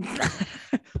Fumbling.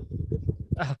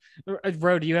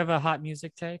 Ro, do you have a hot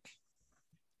music take?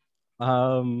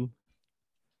 Do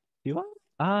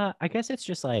I? I guess it's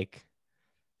just like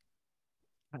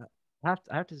I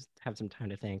have to have some time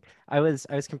to think. I was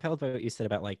compelled by what you said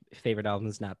about like favorite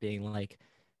albums not being like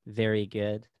very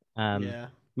good. yeah.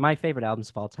 My favorite albums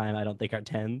of all time, I don't think are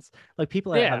tens. Like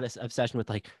people that Yeah. have this obsession with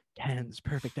like tens,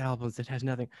 perfect albums that has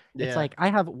nothing. Yeah. It's like I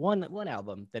have one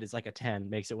album that is like a 10,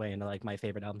 makes it way into like my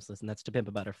favorite albums list, and that's To Pimp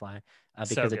a Butterfly,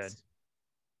 So because good.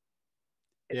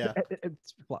 Yeah.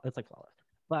 it's like flawless.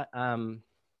 But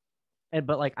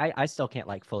but like I still can't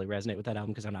like fully resonate with that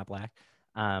album because I'm not black.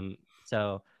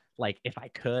 So like if I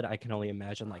could, I can only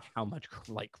imagine like how much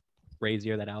like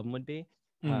crazier that album would be.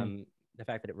 Mhm. The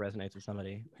fact that it resonates with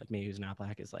somebody like me who's not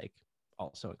black is like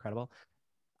also incredible.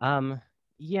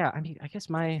 Yeah, I mean, I guess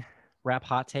my rap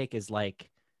hot take is like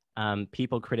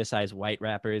people criticize white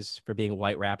rappers for being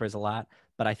white rappers a lot,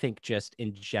 but I think just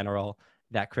in general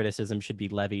that criticism should be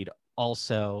levied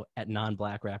also at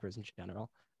non-black rappers in general,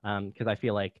 because I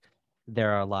feel like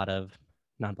there are a lot of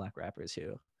non-black rappers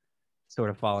who sort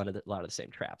of fall into a lot of the same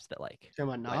traps that like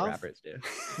Talking about white Nav? rappers do.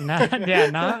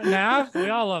 Nav. We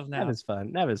all love Nav Nav. is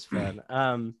fun. Nav is fun.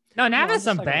 No, Nav I'm has just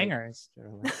some talking about- bangers.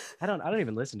 I don't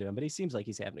even listen to him, but he seems like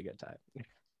he's having a good time.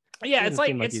 Yeah, it's Doesn't like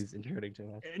seem it's he's intruding too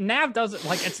much. Nav doesn't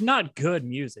like it's not good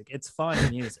music. It's fun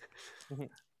music.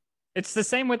 It's the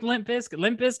same with Limp Bizkit.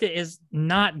 Limp Bizkit is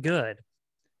not good,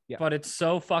 Yeah. but it's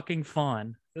so fucking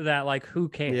fun that like who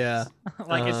cares? Yeah.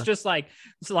 Like Uh-huh. it's just like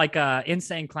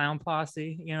Insane Clown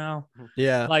Posse, you know?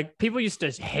 Yeah. Like people used to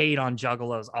hate on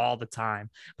juggalos all the time,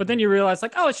 but then you realize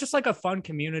like, oh, it's just like a fun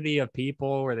community of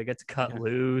people where they get to cut Yeah.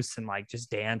 loose and like just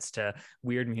dance to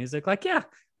weird music. Like, yeah,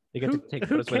 They get to Who- take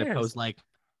who photos where they cares? pose like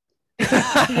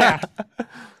yeah.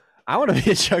 I want to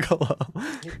be a juggalo.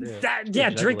 Yeah,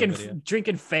 Juggalo drinking video.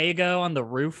 drinking Fago on the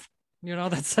roof. You know,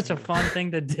 that's such a fun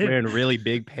thing to do. wearing really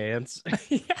big pants.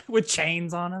 Yeah, with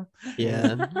chains on them.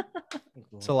 Yeah.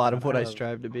 It's a lot of what I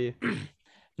strive to be.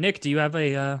 Nick, do you have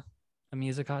a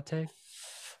music hot take?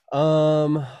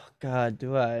 God,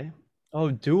 do I?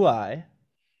 Oh, do I?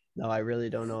 No, I really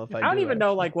don't know if I I don't do, even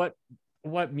know actually. like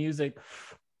what music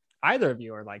either of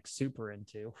you are like super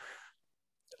into.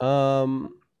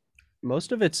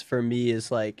 Most of it's for me is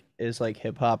like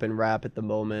hip hop and rap at the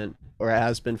moment, or it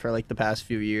has been for like the past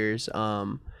few years.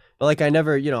 But like I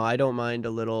never, I don't mind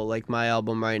a little. Like my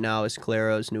album right now is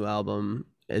Claro's new album.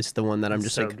 Is the one that I'm It's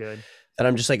just so like good. that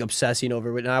I'm just like obsessing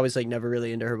over. And I was like never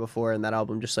really into her before, and that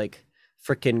album just like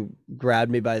freaking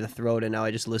grabbed me by the throat, and now I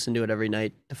just listen to it every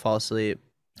night to fall asleep.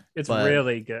 It's but-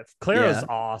 really good. Claro's yeah.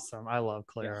 awesome. I love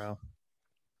Claro.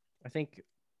 I think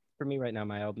for me right now,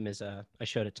 my album is I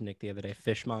showed it to Nick the other day,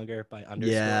 Fishmonger by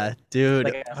Underscore. Yeah, dude.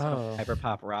 Like Oh. hyper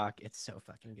pop rock. It's so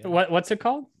fucking good. What's it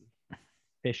called?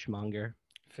 Fishmonger.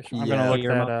 I'm Yeah. gonna look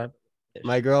Your that mom- up.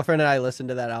 My girlfriend and I listened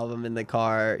to that album in the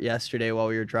car yesterday while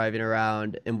we were driving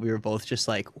around, and we were both just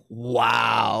like,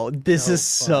 "Wow, this So is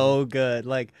so good!"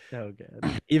 Like, So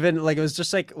good. even like it was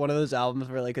just like one of those albums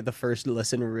where like the first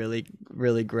listen really,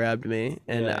 really grabbed me,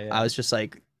 and Yeah, yeah. I was just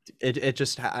like, it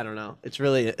just I don't know, it's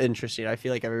really interesting. I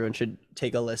feel like everyone should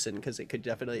take a listen because it could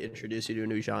definitely introduce you to a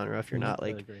new genre if you're not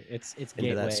Totally like agree. It's into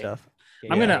gateway. that stuff.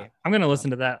 I'm gateway. gonna listen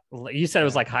to that. You said it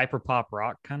was Yeah. like hyper pop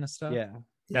rock kind of stuff. Yeah.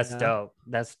 That's Yeah. dope.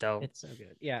 That's dope. It's so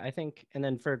good. Yeah, I think, and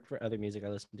then for other music I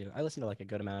listen to like a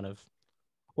good amount of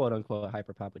quote unquote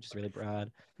hyper pop, which is really broad.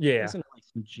 I Yeah. listened to like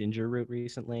some Ginger Root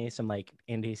recently, some like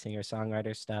indie singer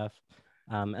songwriter stuff.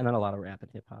 and then a lot of rap and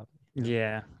hip hop.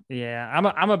 Yeah.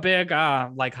 I'm a big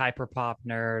like hyper pop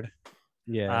nerd.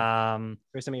 Yeah. What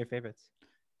are some of your favorites?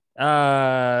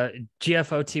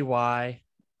 GFOTY. I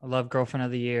love Girlfriend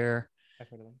of the Year. I've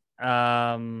heard of them.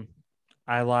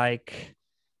 I like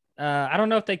I don't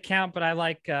know if they count, but I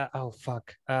like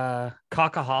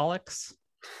Cockaholics.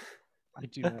 I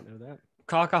do not know that.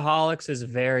 Cockaholics is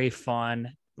very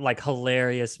fun, like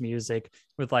hilarious music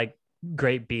with like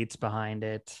great beats behind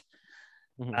it.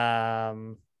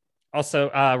 Mm-hmm. Also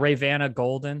Ravanna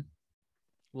Golden.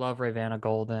 Love Ravanna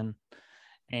Golden.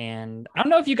 And I don't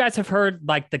know if you guys have heard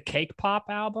like the Cake Pop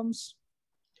albums.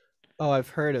 Oh, I've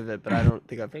heard of it, but I don't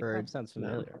think I've Cake heard. Pop sounds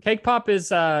familiar. Cake Pop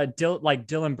is like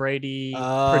Dylan Brady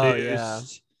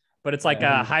produced, but it's like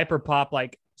a hyper pop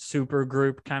like super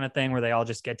group kind of thing where they all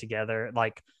just get together.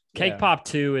 Like Cake Pop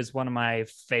 2 is one of my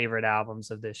favorite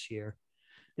albums of this year.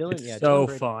 It's so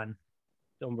fun.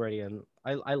 Dylan Brady, and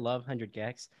I love 100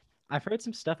 Gex. I've heard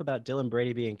some stuff about Dylan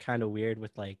Brady being kind of weird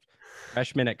with like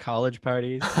freshmen at college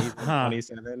parties. He's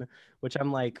 27, which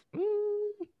I'm like,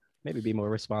 maybe be more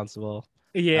responsible.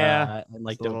 Yeah, and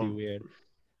like don't be weird.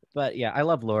 But yeah, I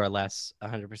love Laura Les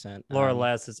 100%. Laura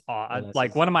Les is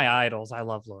like one of my idols. I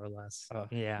love Laura Les. Oh,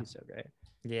 yeah, she's so great.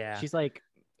 Yeah, she's like,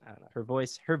 I don't know, her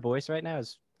voice right now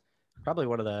is probably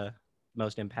one of the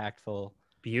most impactful,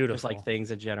 beautiful, just like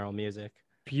things in general music.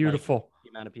 Beautiful. Like, the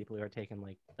amount of people who are taking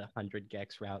like the 100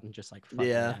 Gex route and just like fucking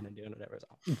around and doing whatever.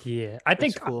 Yeah, I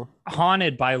think cool.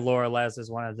 Haunted by Laura Les is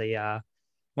one of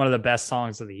the best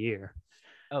songs of the year.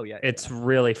 Oh yeah, it's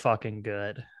really fucking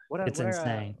good. It's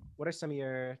insane. What are some of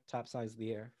your top songs of the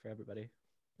year for everybody?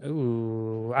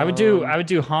 Ooh, I would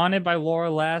do Haunted by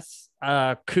Laura Les,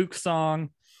 Kook Song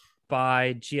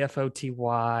by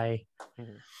GFOTY.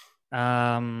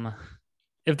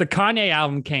 If the Kanye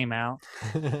album came out,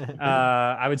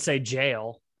 I would say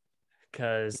Jail,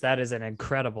 because that is an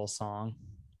incredible song.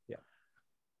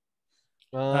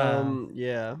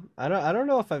 Yeah. I don't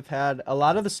know if I've had a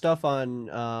lot of the stuff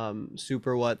on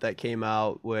Super What that came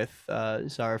out with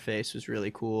Czarface was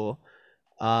really cool.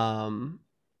 I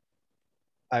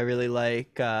really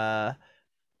like the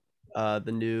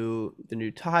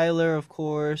new Tyler, of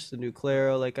course, the new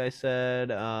Claro, like I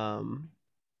said.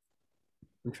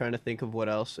 I'm trying to think of what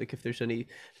else, like if there's any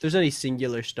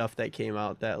singular stuff that came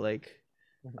out that like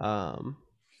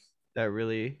that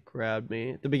really grabbed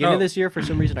me. At the beginning of this year, for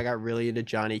some reason, I got really into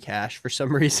Johnny Cash for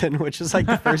some reason, which is like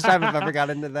the first time I've ever got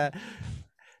into that.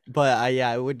 But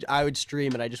I would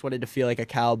stream it. I just wanted to feel like a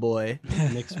cowboy.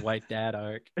 Nick's white dad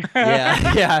arc.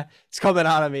 yeah, it's coming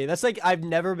out of me. That's like, I've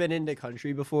never been into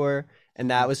country before,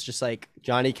 and that was just like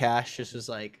Johnny Cash just was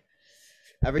like,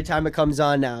 every time it comes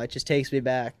on now, it just takes me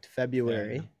back to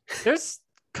February. There's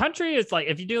country is like,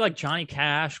 if you do like Johnny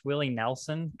Cash, Willie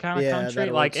Nelson kind of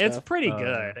country, like it's pretty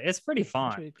good. It's pretty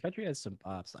fun. Country has some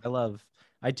pops.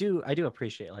 I do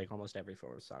appreciate like almost every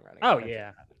form of songwriting. Oh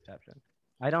yeah. Exception.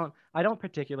 I don't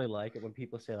particularly like it when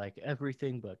people say like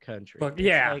everything but country. But it's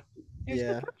like, it's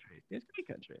country. It's great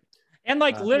country. And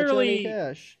like literally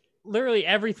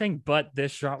everything but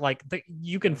this genre, like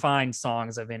you can find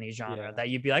songs of any genre that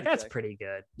you'd be like, that's pretty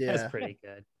good. That's pretty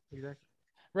good. Exactly.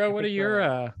 Bro, what are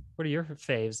your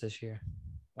faves this year?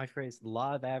 My phrase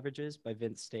Law of Averages by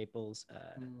Vince Staples,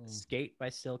 Skate by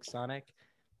Silk Sonic.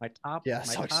 My top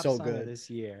song of this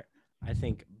year, I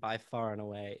think by far and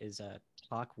away, is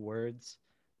Talk Words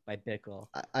by Bickle.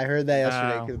 I heard that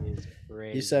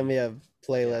yesterday. You sent me a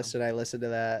playlist and I listened to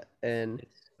that, and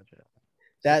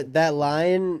that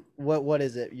line, what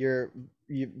is it?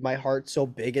 My heart's so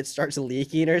big it starts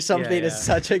leaking or something. Is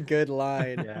such a good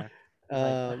line.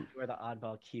 We're the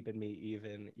oddball keeping me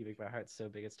even my heart's so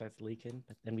big it starts leaking,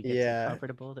 but then we get so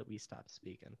comfortable that we stop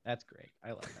speaking. That's great. I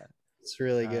love that. It's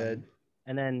really good.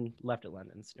 And then Left at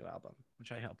London's new album,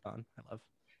 which I helped on. I love.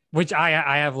 Which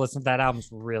I have listened to. That album's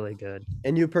really good.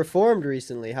 And you performed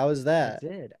recently. How was that? I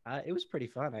did. It was pretty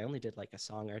fun. I only did like a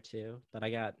song or two, but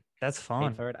I got that's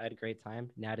fun. For it. I had a great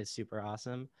time. Nat is super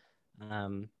awesome.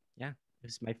 It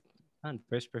was my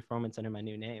first performance under my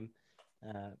new name.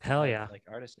 Hell yeah, like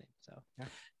artist name. So yeah.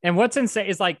 And what's insane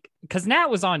is like, because Nat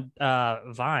was on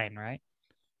Vine, right?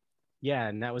 Yeah,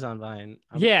 and Nat was on Vine.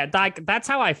 Like that's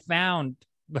how I found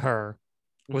her,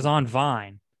 was on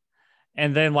Vine,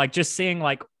 and then like just seeing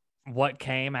like what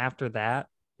came after that,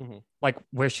 like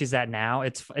where she's at now,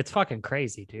 it's fucking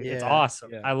crazy, dude. It's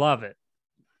awesome. I love it.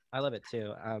 I love it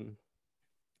too. I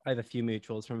have a few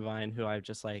mutuals from Vine who I've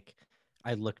just like,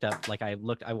 I looked up, like I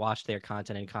watched their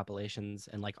content and compilations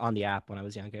and like on the app when I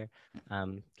was younger.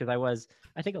 Because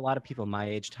I think a lot of people my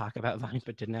age talk about Vine,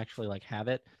 but didn't actually like have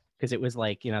it, because it was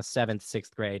like, 7th,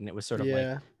 6th grade. And it was sort of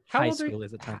like How high old are you? schoolers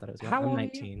at the time thought it was young. How I'm old are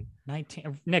 19. you?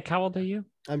 19. Nick, how old are you?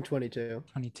 I'm 22.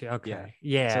 22. Okay. Yeah.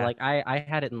 Yeah. So like I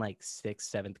had it in like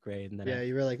 6th, 7th grade, and then Yeah,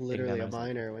 you were like literally a I was like-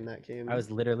 minor when that came. I was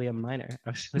literally a minor. I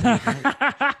was literally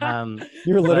a minor.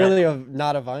 You were but- literally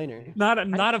not a viner. not a I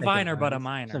make viner, but a vines.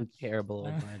 minor. Some terrible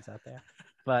old vines out there.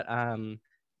 But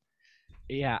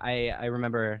yeah, I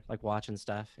remember like watching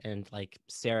stuff and like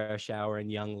Sarah Shower and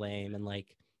Young Lame and like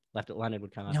Left at London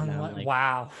would come up. And I'm like,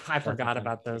 Wow, I that's forgot like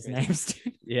about my those favorite. names.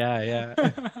 Dude. yeah.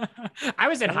 I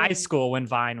was in high school when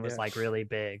Vine was Yeah. like really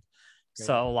big. Great.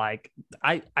 So like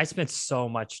I spent so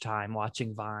much time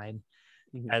watching Vine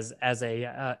Mhm. as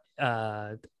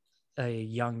a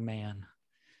young man.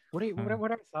 What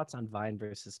are our thoughts on Vine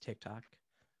versus TikTok?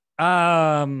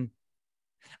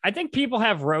 I think people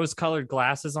have rose-colored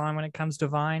glasses on when it comes to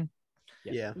Vine.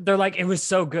 Yeah. They're like, it was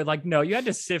so good. Like, no, you had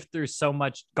to sift through so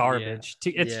much garbage.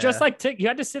 It's just Yeah. like you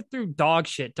had to sift through dog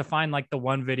shit to find like the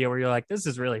one video where you're like, this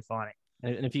is really funny.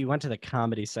 And if you went to the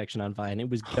comedy section on Vine, it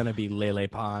was gonna be Lele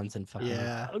Pons and fucking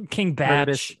Yeah. King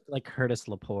Batch. Curtis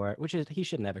Laporte, which is he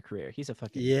shouldn't have a career. He's a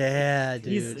fucking Yeah, dude.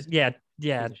 He's yeah.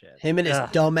 piece of shit. Him and his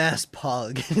Ugh. dumbass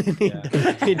pug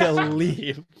Yeah. need to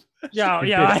leave. Yeah, Stupid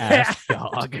yeah. ass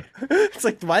dog. It's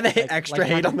like, why they Like- extra like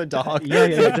hate talking- on the dog? Yeah.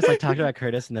 Just like talking about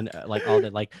Curtis and then like all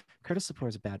that. Like Curtis Laporte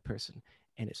is a bad person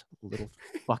and his little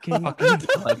fucking dog,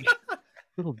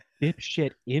 little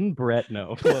dipshit inbred.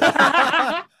 No.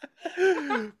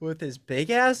 With his big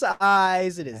ass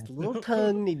eyes and his little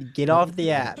tongue, need to get off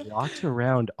the app. Walks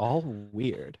around all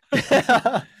weird.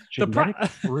 The Genetic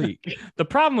freak. The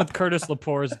problem with Curtis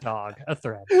Laporte's dog, a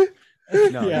thread.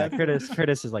 No, Yeah.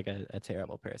 Curtis is like a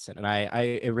terrible person, and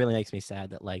it really makes me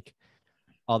sad that like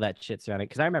all that shit surrounding.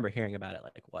 Because I remember hearing about it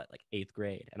like 8th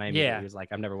grade, and I immediately was like,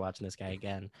 I'm never watching this guy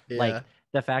again. Like Yeah.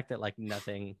 the fact that like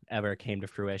nothing ever came to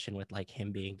fruition with like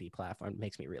him being deplatformed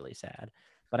makes me really sad.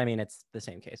 But I mean, it's the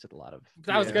same case with a lot of.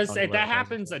 I was gonna say that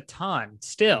happens a ton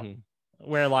still,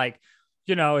 where like,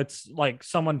 you know, it's like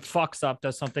someone fucks up,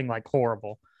 does something like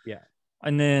horrible. Yeah.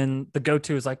 And then the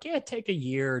go-to is like, yeah, take a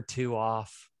year or two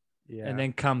off. Yeah. And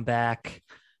then come back.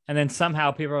 And then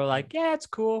somehow people are like, yeah, it's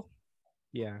cool.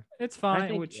 Yeah. It's I fine.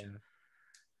 think, Which yeah.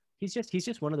 He's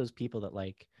just one of those people that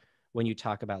like when you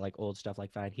talk about like old stuff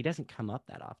like Vine, he doesn't come up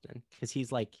that often because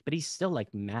he's like, but he's still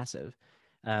like massive.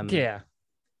 yeah,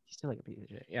 He's still like a piece of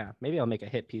shit. Yeah, maybe I'll make a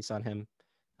hit piece on him.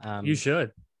 you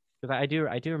should. Because I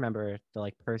do remember the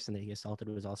like person that he assaulted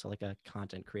was also like a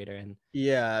content creator, and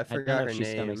Yeah, I I don't know forgot her if she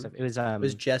still name. makes stuff. It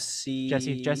was Jessie.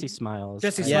 Jessie Smiles.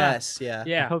 Jessie I- Smiles. Yes, yeah. I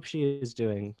Yeah. hope she is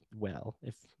doing well.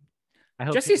 If I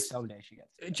hope Jessie- someday she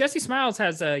gets. Jesse Smiles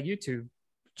has a YouTube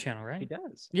channel, She right?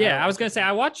 does. Yeah, I was gonna say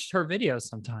I watched her videos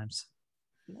sometimes.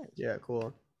 Nice. Yeah,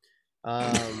 cool.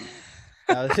 That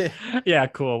was it. Yeah,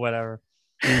 cool, whatever.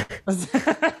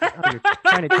 Oh, you're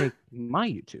trying to take my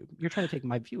YouTube. You're trying to take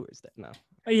my viewers. That no.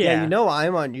 Yeah, you know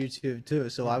I'm on YouTube too,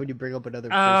 so why would you bring up another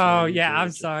person Oh on yeah, YouTube? I'm It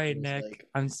just sorry, feels Nick. like-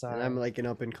 I'm sorry. And I'm like an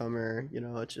up and comer, you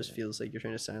know, it just feels like you're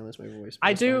trying to silence my voice. but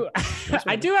I that's do. fine. That's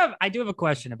I fine. do have a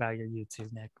question about your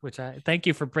YouTube, Nick. Which I thank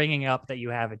you for bringing up that you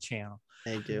have a channel.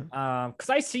 Thank you. Because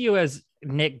I see you as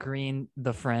Nick Green,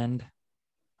 the friend,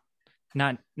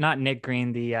 not Nick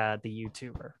Green, the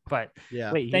YouTuber. But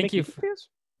Yeah. Wait, Thank make you YouTube for- videos?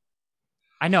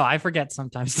 I know I forget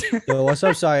sometimes. Yo, what's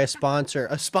up? Sorry, a sponsor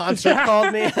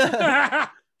called me.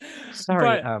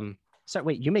 Sorry. But- Sorry.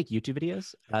 Wait, you make YouTube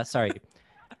videos? Sorry.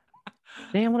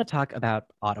 Today I want to talk about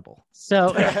Audible.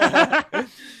 So.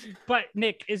 But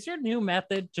Nick, is your new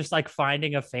method just like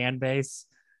finding a fan base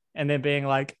and then being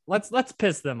like, let's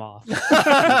piss them off?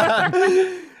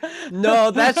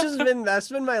 No, that's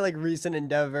been my like recent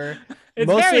endeavor. It's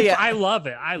Mostly- I love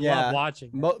it. I Yeah. love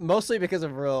watching it. Mostly because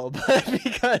of Ro, but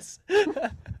because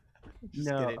Just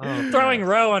No. kidding. Oh, Throwing God.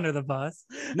 Roe under the bus.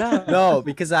 No. No,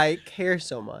 because I care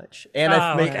so much, and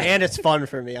Oh, okay. and it's fun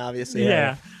for me, obviously.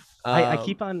 Yeah. I Um,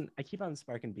 keep on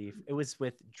sparking beef. It was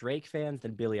with Drake fans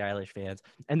and Billie Eilish fans,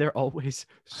 and they're always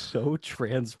so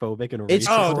transphobic and It's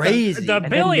racist. crazy. The And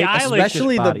then Billie Nick- Eilish,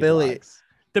 especially the body Billie- blogs.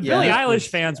 the Yeah. Billie This Eilish was-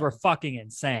 fans were fucking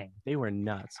insane. They were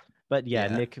nuts. But yeah,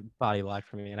 Yeah. Nick body blocked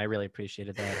for me, and I really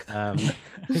appreciated that.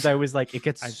 Because I was like, it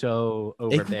gets so it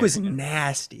overbearing. was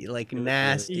nasty, like It was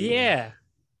nasty. Yeah.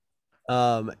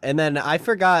 And then I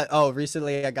forgot. Oh,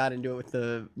 recently I got into it with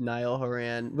the Niall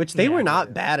Horan, which they Yeah, were not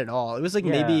yeah. bad at all. It was like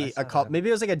Yeah, I maybe saw a couple, that. maybe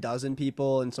it was like a dozen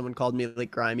people, and someone called me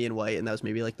like grimy and white, and that was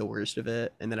maybe like the worst of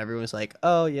it. And then everyone was like,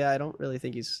 "Oh yeah, I don't really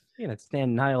think he's." You know,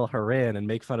 stand Niall Horan and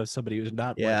make fun of somebody who's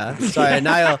not. white. Yeah, sorry,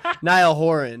 Niall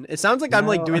Horan. It sounds like I'm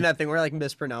like Niall- doing that thing where I like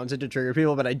mispronounce it to trigger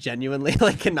people, but I genuinely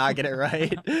like cannot get it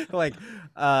right. Like,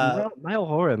 Niall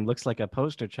Horan looks like a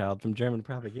poster child from German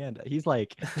propaganda. He's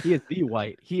like, he is the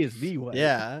white. He is the white.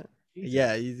 yeah.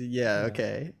 Yeah,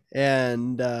 okay.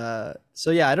 And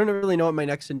so yeah, I don't really know what my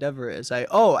next endeavor is.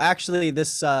 Actually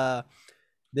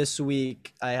this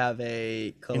week I have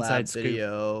a collab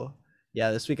video.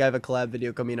 Yeah, this week I have a collab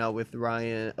video coming out with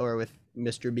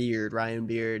Mr. Beard, Ryan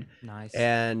Beard. Nice.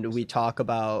 And we talk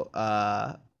about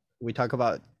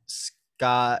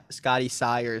Scotty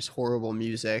Sire's horrible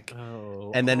music.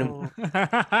 And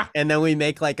then we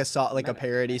make like a song, like a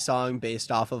parody song based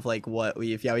off of like what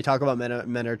we talk about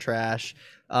men are trash.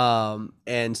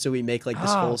 And so we make like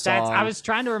this whole song. I was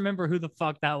trying to remember who the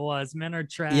fuck that was. Men are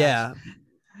trash. Yeah.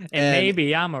 And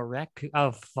maybe I'm a wreck.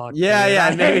 Oh fuck.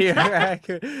 Yeah, maybe you're a wreck.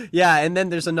 Yeah, and then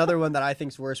there's another one that I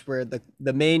think's worse, where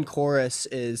the main chorus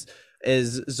is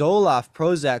Zoloft,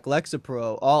 Prozac,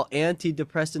 Lexapro, all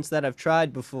antidepressants that I've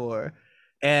tried before.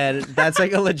 And that's like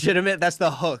that's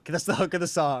the hook. That's the hook of the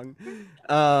song.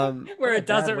 Where it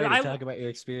doesn't talk about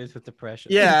your experience with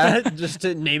depression. Yeah, just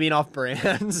naming off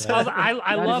brands. Yeah.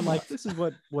 I love like this is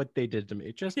what they did to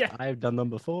me. I've done them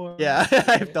before. Yeah,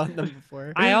 I've done them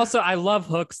before. I love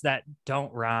hooks that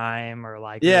don't rhyme or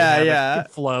like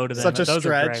flow to them. Such a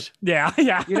stretch. Yeah.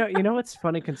 You know what's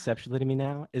funny conceptually to me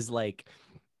now is like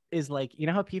you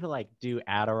know how people like do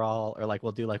Adderall or like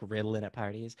will do like Ritalin at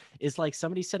parties? Is like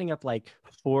somebody setting up like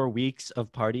 4 weeks of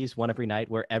parties, one every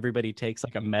night, where everybody takes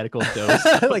like a medical dose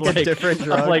like a different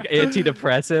drug of like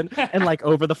antidepressant, and like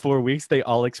over the 4 weeks they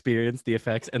all experience the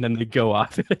effects and then they go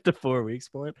off at the 4 weeks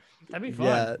point. That'd be fun.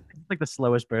 Yeah. It's like the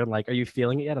slowest burn. Like, are you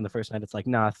feeling it yet? On the first night, it's like,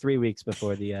 nah, 3 weeks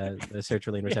before the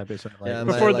sertraline receptors. Sort of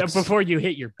like, before you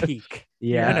hit your peak.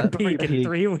 Yeah, you're gonna peak in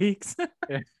 3 weeks.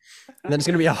 And then it's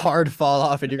gonna be a hard fall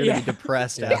off, and you're gonna be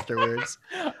depressed afterwards.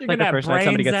 You're gonna have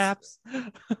brain zaps.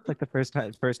 Like the first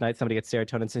night somebody gets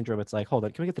serotonin syndrome. It's like, hold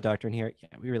on, can we get the doctor in here? Yeah,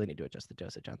 we really need to adjust the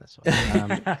dosage on this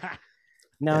one.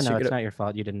 No, it's not your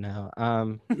fault. You didn't know.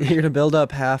 You're gonna build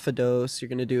up half a dose. You're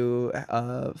gonna do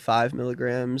 5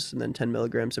 milligrams and then 10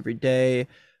 milligrams every day.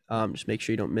 Just make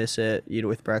sure you don't miss it. Eat it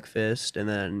with breakfast, and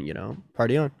then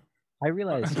party on. I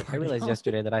realized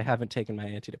yesterday that I haven't taken my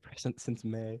antidepressant since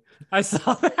May. I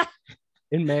saw that.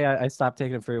 In May, I stopped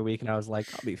taking them for a week, and I was like,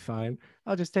 I'll be fine.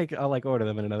 I'll like order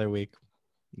them in another week.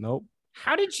 Nope.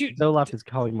 How did you? Zoloft is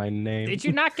calling my name. Did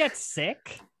you not get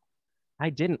sick? I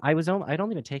didn't. I'd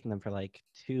only been taking them for like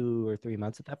 2 or 3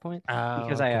 months at that point,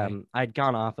 because I'd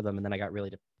gone off of them, and then I got really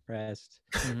depressed.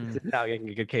 Now getting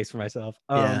a good case for myself.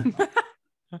 Yeah.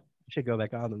 I should go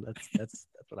back on them. That's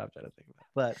what I'm trying to think about.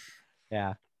 But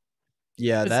yeah.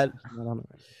 Yeah,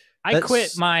 I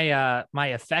quit my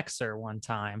Effexor one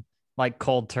time, like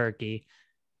cold turkey,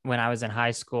 when I was in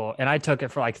high school, and I took it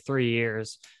for like 3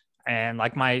 years. And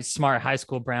like my smart high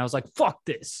school brain, I was like, "Fuck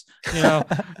this," I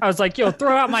was like, "Yo,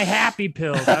 throw out my happy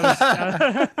pills."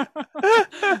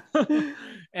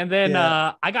 And then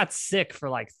I got sick for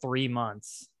like 3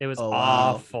 months. It was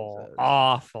awful.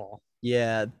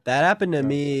 Yeah, that happened to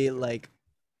me like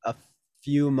a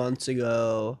few months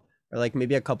ago, or like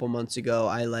maybe a couple months ago.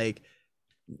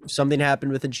 Something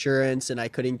happened with insurance, and I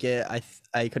couldn't get like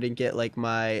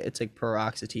it's like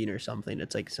paroxetine or something.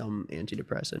 It's like some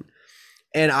antidepressant.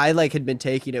 And I like had been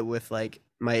taking it with like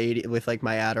my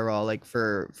Adderall like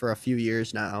for a few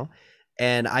years now,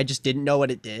 and I just didn't know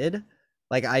what it did.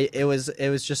 Like it was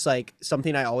just like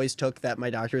something I always took that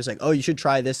my doctor was like, "Oh, you should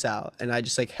try this out," and I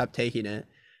just like kept taking it.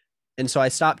 And so I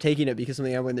stopped taking it because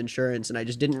something happened with insurance, and I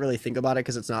just didn't really think about it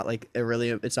because it's not like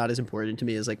it's not as important to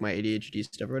me as like my ADHD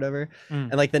stuff or whatever.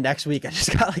 And like the next week, I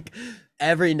just got like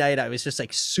every night I was just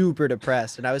like super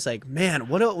depressed, and I was like, man,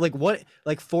 what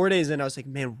 4 days in, I was like,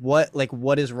 man,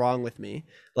 what is wrong with me?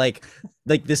 Like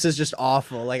this is just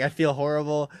awful. Like I feel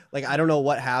horrible. Like I don't know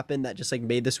what happened that just like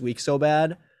made this week so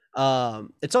bad.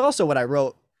 It's also what I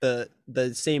wrote.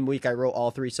 The same week I wrote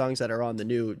all 3 songs that are on the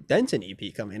new Denton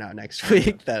EP coming out next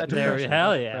week.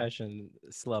 Hell yeah, depression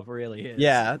slump really is.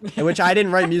 Yeah, which I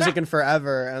didn't write music in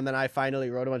forever, and then I finally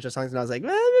wrote a bunch of songs, and I was like,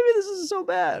 maybe this isn't so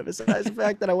bad. Besides the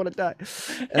fact that I want to die.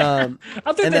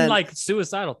 Other than like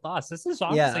suicidal thoughts, this is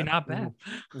honestly not bad.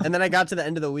 And then I got to the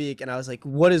end of the week, and I was like,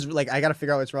 what is like? I got to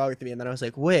figure out what's wrong with me. And then I was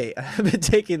like, wait, I've been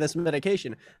taking this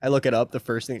medication. I look it up. The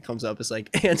first thing that comes up is like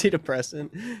antidepressant,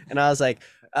 and I was like,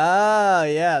 oh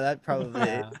yeah, that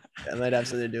might have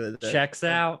something to do with it. Checks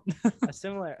out. a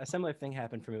similar thing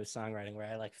happened for me with songwriting, where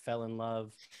I like fell in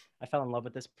love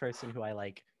with this person who I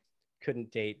like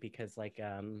couldn't date because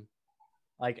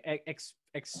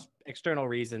external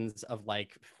reasons of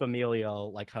like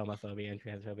familial like homophobia and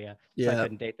transphobia. So I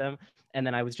couldn't date them. And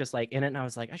then I was just like in it, and I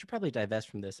was like, I should probably divest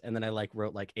from this. And then I like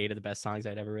wrote like 8 of the best songs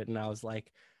I'd ever written. I was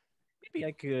like, maybe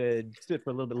I could sit for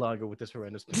a little bit longer with this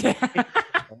horrendous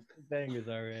thing is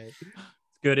all right.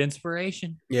 Good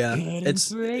inspiration. Yeah, Good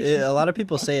it's inspiration. a lot of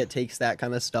people say it takes that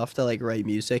kind of stuff to like write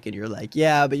music, and you're like,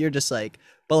 yeah, but you're just like,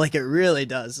 but like it really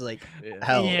does like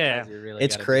help. Yeah,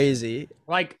 it's crazy.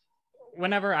 Like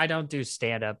whenever I don't do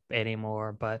stand up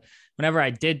anymore, but whenever I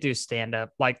did do stand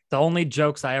up, like the only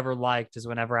jokes I ever liked is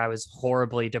whenever I was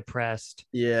horribly depressed.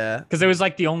 Yeah, because it was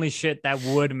like the only shit that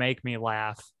would make me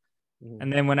laugh.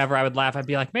 And then whenever I would laugh, I'd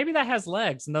be like, maybe that has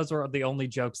legs. And those were the only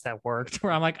jokes that worked.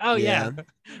 Where I'm like, oh yeah.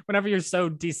 Whenever you're so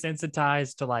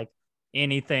desensitized to like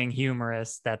anything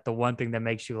humorous, that the one thing that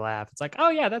makes you laugh, it's like, oh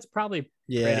yeah, that's probably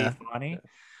pretty funny.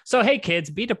 So hey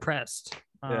kids, be depressed.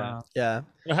 It'll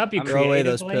help you throw away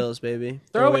those pills, baby.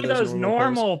 Throw away those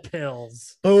normal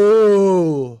pills.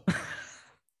 Oh.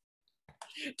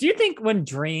 Do you think when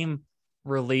Dream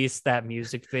released that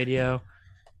music video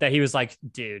that he was like,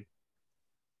 dude,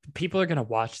 people are gonna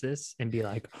watch this and be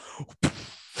like,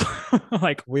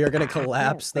 like we are gonna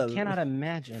collapse them. I cannot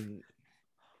imagine.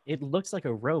 It looks like a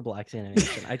Roblox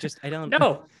animation. I don't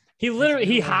know.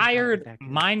 He hired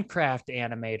Minecraft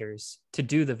animators to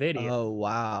do the video. Oh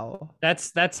wow.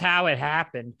 That's how it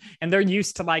happened. And they're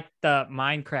used to like the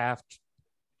Minecraft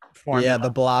formula. Yeah,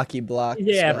 the blocky block.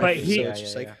 Yeah, stuff. but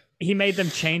he made them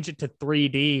change it to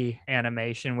 3D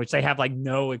animation, which they have like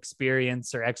no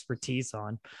experience or expertise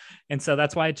on. And so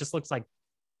that's why it just looks like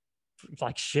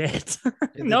shit.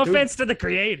 No offense to the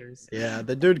creators. Yeah,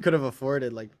 the dude could have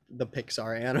afforded like the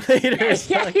Pixar animators.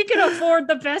 Yeah, he can afford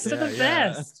the best of the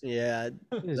best. Yeah.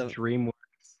 DreamWorks.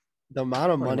 The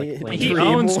amount of money he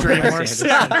owns DreamWorks.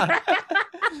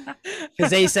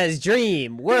 Because he says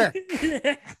dream work.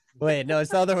 Wait, no, it's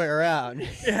the other way around.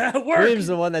 Yeah, work. Dream's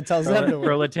the one that tells them to work.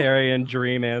 Proletarian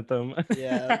dream anthem.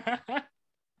 Yeah.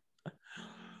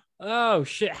 Oh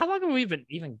shit! How long have we been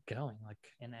even going? Like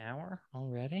an hour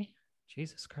already?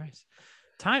 Jesus Christ!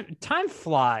 Time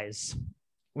flies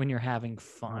when you're having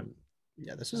fun.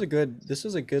 Yeah, this was a good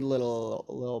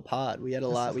little pod. We had a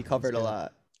lot. We covered a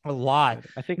lot. A lot.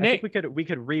 I think we could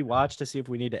rewatch to see if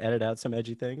we need to edit out some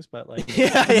edgy things, but like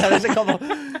yeah, there's a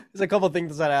couple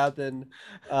things that happened.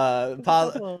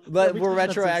 But we're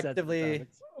retroactively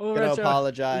gonna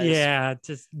apologize. Yeah,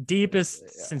 just deepest,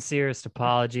 sincerest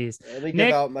apologies. Let me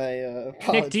give out my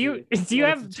apology. Nick, do you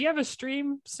have a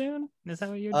stream soon? Is that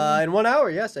what you're doing? In 1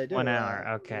 hour, yes, I do. 1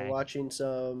 hour, okay. We're watching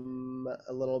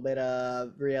a little bit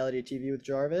of reality TV with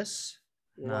Jarvis.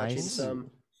 Nice.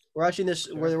 We're watching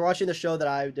the show that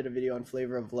I did a video on,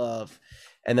 Flavor of Love,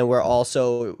 and then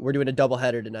we're doing a double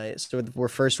header tonight. So we're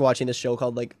first watching this show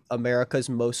called like America's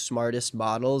Most Smartest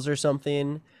Models or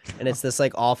something, and it's this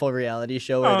like awful reality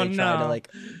show where they try to like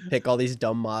pick all these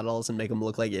dumb models and make them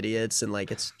look like idiots, and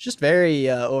like it's just very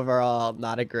overall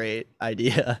not a great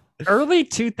idea. Early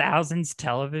 2000s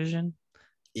television,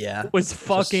 was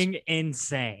fucking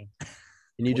insane.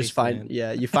 And you just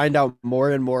find out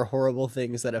more and more horrible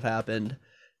things that have happened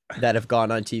that have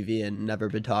gone on TV and never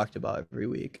been talked about every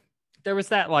week. There was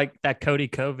that Cody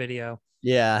Co video.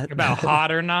 Yeah. About Hot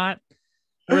or Not.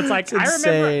 Where it's like,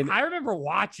 I remember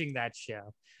watching that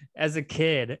show as a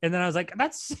kid. And then I was like,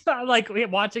 that's like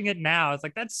watching it now. It's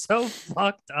like, that's so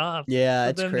fucked up. Yeah,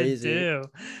 it's crazy.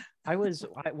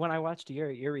 When I watched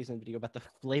your recent video about the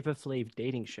Flavor Flav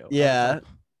dating show. Yeah.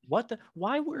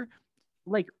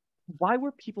 Like, why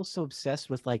were people so obsessed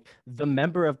with like the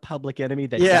member of Public Enemy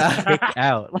that got kicked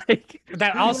out? Like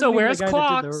that also wears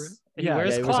clocks. He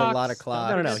wears clocks. A lot of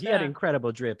clocks. No. He had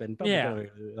incredible drip and like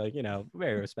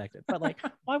very respected. But like,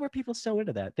 why were people so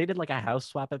into that? They did like a house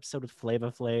swap episode with Flavor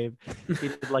Flav. He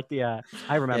did like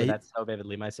I remember that so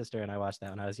vividly. My sister and I watched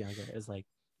that when I was younger. It was like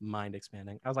mind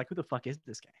expanding. I was like, who the fuck is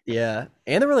this guy? Yeah,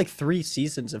 and there were like 3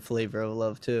 seasons of Flavor of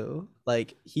Love too.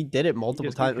 Like he did it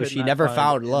multiple times, but she never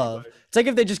found love. It's like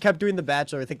if they just kept doing The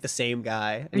Bachelor, I think the same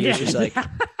guy, and he's just like,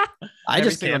 I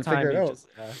just can't figure it out.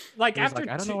 Like after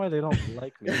I don't know why they don't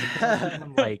like me.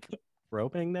 I'm like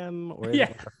groping them or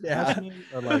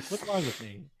or like what's wrong with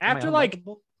me? After like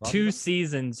 2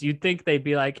 seasons, you'd think they'd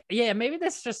be like, yeah, maybe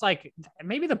that's just like,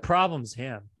 maybe the problem's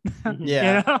him.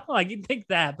 Yeah. You know, like you'd think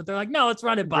that, but they're like, no, let's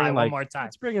run it by one more time.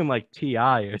 Let's bring in like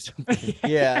T.I. or something.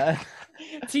 Yeah.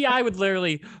 T.I. would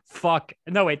literally fuck.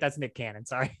 No, wait, that's Nick Cannon.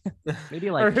 Sorry. Maybe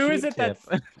like, or who is it that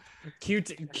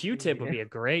Q-Tip would be a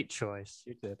great choice.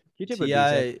 Q-Tip would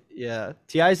T.I. Yeah.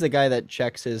 T.I.'s the guy that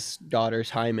checks his daughter's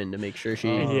hymen to make sure she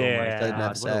doesn't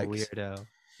have sex. What a weirdo.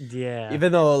 Yeah.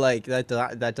 Even though like that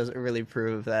doesn't really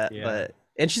prove that, but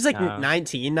and she's like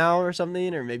 19 now or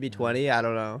something, or maybe 20. I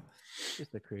don't know.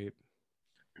 Just a creep.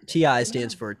 T.I.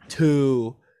 stands for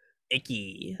too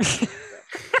icky.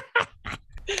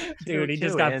 Dude, he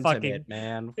just got fucking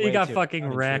man. He got fucking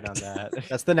wrecked.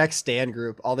 That's the next stan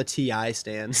group. All the T.I.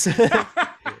 stands.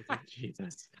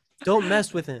 Jesus. Don't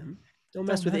mess with him. Don't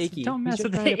mess with Aki. Don't mess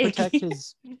with trying to protect Aki.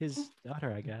 his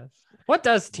daughter, I guess. What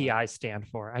does TI stand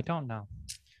for? I don't know.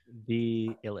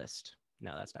 The illest.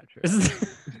 No, that's not true.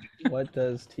 What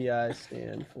does TI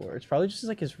stand for? It's probably just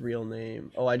like his real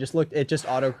name. Oh, I just looked. It just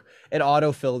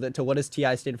auto-filled it to what does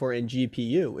TI stand for in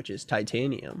GPU, which is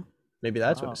titanium. Maybe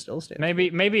that's what it still stands for.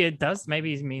 Maybe it does.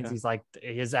 Maybe it means he's like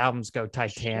his albums go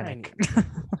Titanic.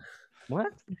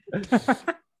 What?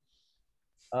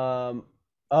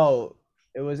 Oh,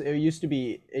 it used to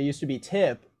be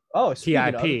tip. Oh,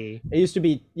 TIP. It used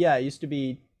to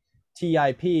be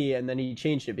TIP, and then he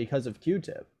changed it because of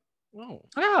Q-tip. Oh.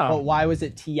 But why was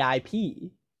it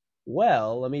TIP?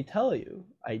 Well, let me tell you.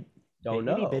 I don't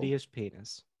know. Bittiest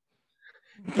penis.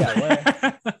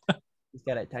 Yeah, he's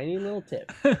got a tiny little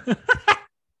tip.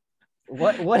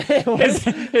 What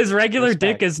his regular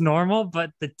dick is normal,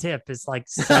 but the tip is like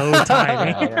so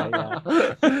tiny. Yeah.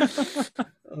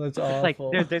 That's awful. Like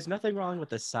there's nothing wrong with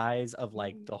the size of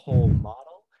like the whole model.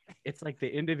 It's like the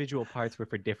individual parts were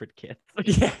for different kids.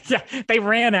 Yeah. They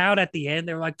ran out at the end.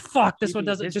 They were like, "Fuck, this one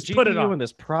doesn't." Just put it on. And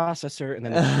this processor, and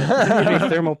then this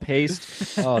thermal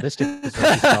paste. Oh, this just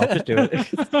just do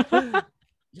it.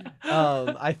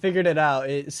 I figured it out.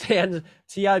 It stands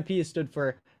TIP stood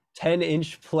for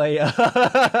 10-inch player.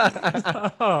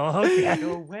 Oh, okay.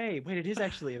 No way. Wait, it is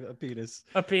actually a penis.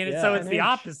 A penis. Yeah, so it's the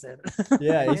opposite.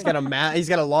 Yeah, he's got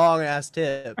a long ass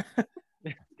tip.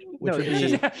 No, would it's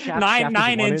be just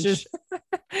 9 inches.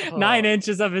 Inch. 9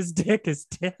 inches of his dick is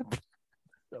tip.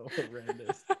 So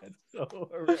horrendous. That's so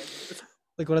horrendous.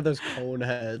 Like one of those cone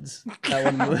heads. That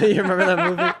one movie. You remember that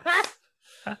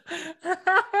movie?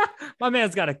 My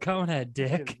man's got a cone head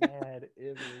dick. Bad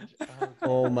image.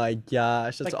 Oh my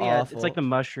gosh, that's like awful. It's like the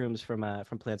mushrooms from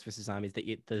Plants vs Zombies.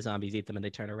 The zombies eat them and they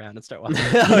turn around and start walking.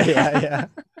 Oh yeah.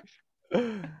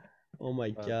 Oh my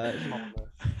gosh.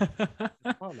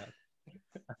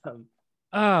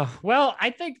 Oh, well, I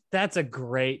think that's a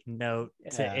great note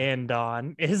to end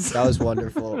on. That was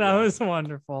wonderful. That was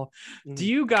wonderful. Do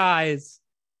you guys,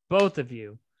 both of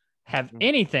you, have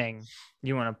anything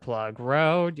you want to plug?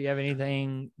 Ro, do you have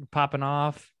anything popping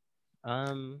off? I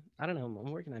don't know.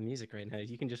 I'm working on music right now.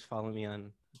 You can just follow me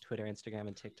on Twitter, Instagram,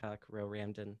 and TikTok,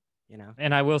 Roramdin,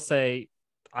 And I will say,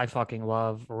 I fucking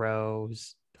love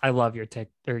Ro's. I love your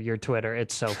Twitter.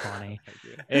 It's so funny.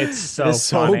 It's so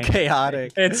funny.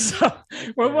 Chaotic. It's so.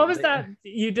 What was that?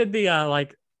 You did the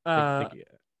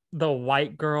the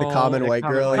white girl, the common white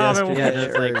girl.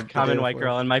 It's like common white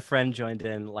girl. And my friend joined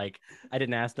in. Like I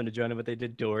didn't ask them to join in, but they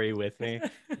did Dory with me.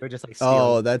 They were just like,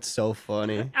 oh, that's so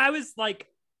funny. I was like.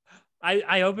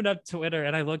 I opened up Twitter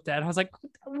and I looked at it. I was like,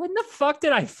 when the fuck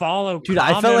did I follow? Dude,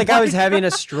 I felt like I was having a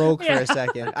stroke for a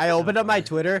second. I opened up my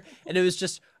Twitter and it was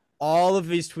just all of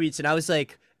these tweets. And I was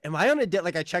like, am I on a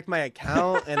like I checked my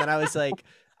account and then I was like,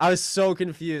 I was so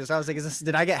confused. I was like,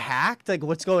 did I get hacked? Like,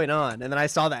 what's going on? And then I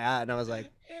saw the ad and I was like,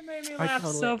 it made me laugh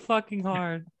so fucking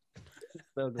hard.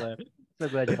 So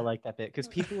glad you like that bit. Because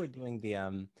people were doing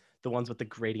the ones with the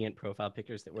gradient profile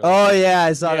pictures that were like, yeah,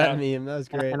 I saw that meme. That was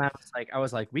great. And I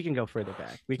was like, we can go further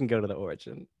back. We can go to the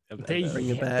origin of bring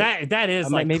it back. That is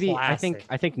like maybe classic.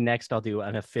 I think next I'll do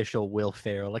an official Will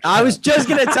Ferrell. I was just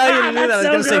gonna tell you to do that.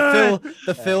 I was gonna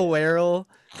say Phil Werrell.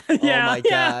 Yeah, oh my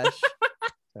gosh.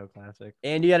 So classic.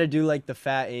 And you got to do like the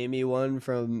Fat Amy one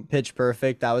from Pitch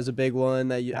Perfect. That was a big one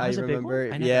that I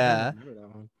remember. Yeah,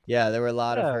 there were a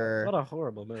lot of her. What a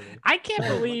horrible movie. I can't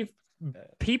believe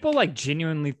people like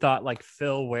genuinely thought like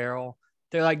Phil Werrell.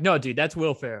 They're like, no, dude, that's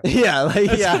Will Ferrell. Yeah,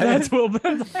 that's Will.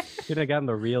 Should have gotten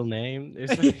the real name.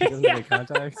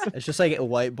 Context. It's just like a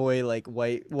white boy, like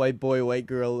white boy, white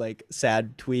girl, like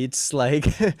sad tweets, like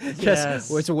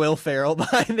just it's Will Ferrell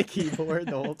behind the keyboard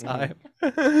the whole time.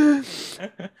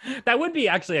 That would be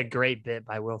actually a great bit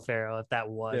by Will Ferrell if that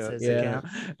was his account.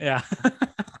 Yeah.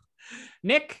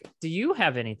 Nick, do you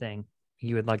have anything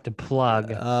you would like to plug?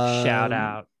 Shout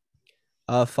out.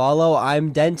 Follow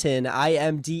I'm Denton,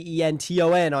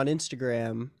 IMDENTON on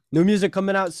Instagram. New music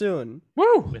coming out soon.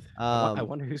 Woo! I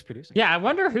wonder who's producing. Yeah, I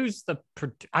wonder who's the.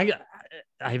 I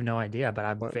have no idea, but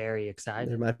I'm very excited.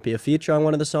 There might be a feature on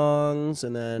one of the songs,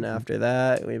 and then after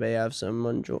that, we may have some.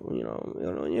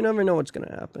 You never know what's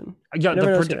gonna happen. Yeah,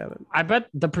 I bet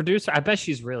the producer. I bet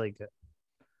she's really good.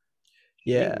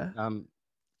 Yeah.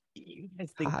 You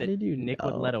guys think that Nick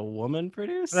would let a woman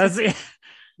produce? That's it.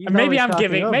 Maybe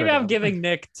I'm giving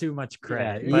Nick too much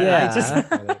credit. Yeah.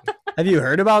 Have you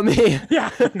heard about me? Yeah.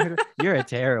 You're a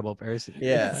terrible person.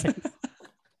 Yeah.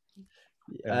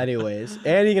 Anyways,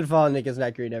 and you can follow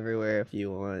Nickisnotgreen everywhere if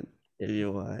you want.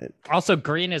 Also,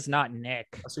 Green is not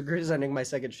Nick. Also, Green is not Nick. My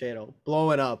second channel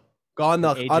blowing up. Go on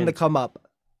the come up.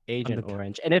 Agent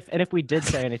Orange. And if we did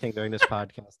say anything during this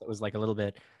podcast that was like a little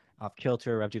bit off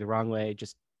kilter, rubbed you the wrong way,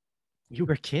 just you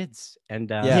were kids, and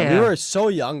we were so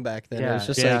young back then. It was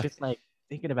just like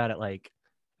thinking about it, like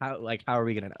how are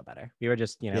we gonna know better? We were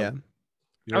just I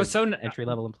was so entry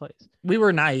level employees. We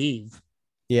were naive.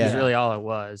 Yeah, is really all it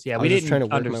was. Yeah, I we was didn't trying to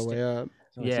work understand. my way up.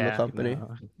 In the company.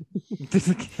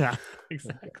 Yeah,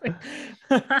 exactly.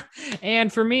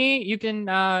 And for me, you can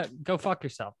go fuck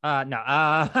yourself. No.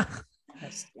 I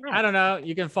don't know.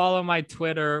 You can follow my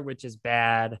Twitter, which is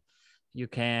bad. You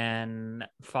can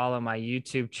follow my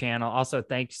YouTube channel. Also,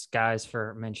 thanks guys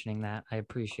for mentioning that. I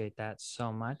appreciate that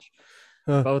so much.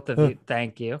 Both of you.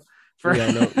 Thank you.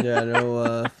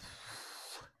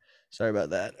 Sorry about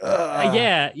that.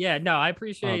 No, I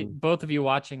appreciate both of you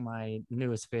watching my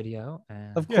newest video.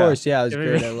 And of course, it was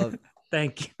great. I love it.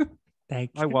 Thank you.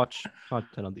 I watch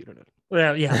content on the internet.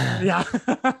 Well, yeah.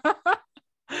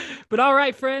 But all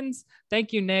right, friends.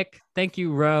 Thank you, Nick. Thank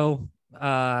you, Ro.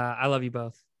 I love you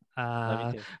both.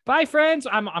 Love you too. Bye, friends.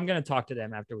 I'm gonna talk to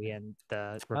them after we end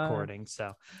the recording.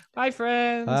 So bye,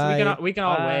 friends. Bye. We can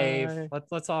all wave.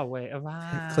 Let's all wave.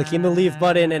 Bye. Clicking the leave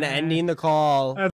button and ending the call.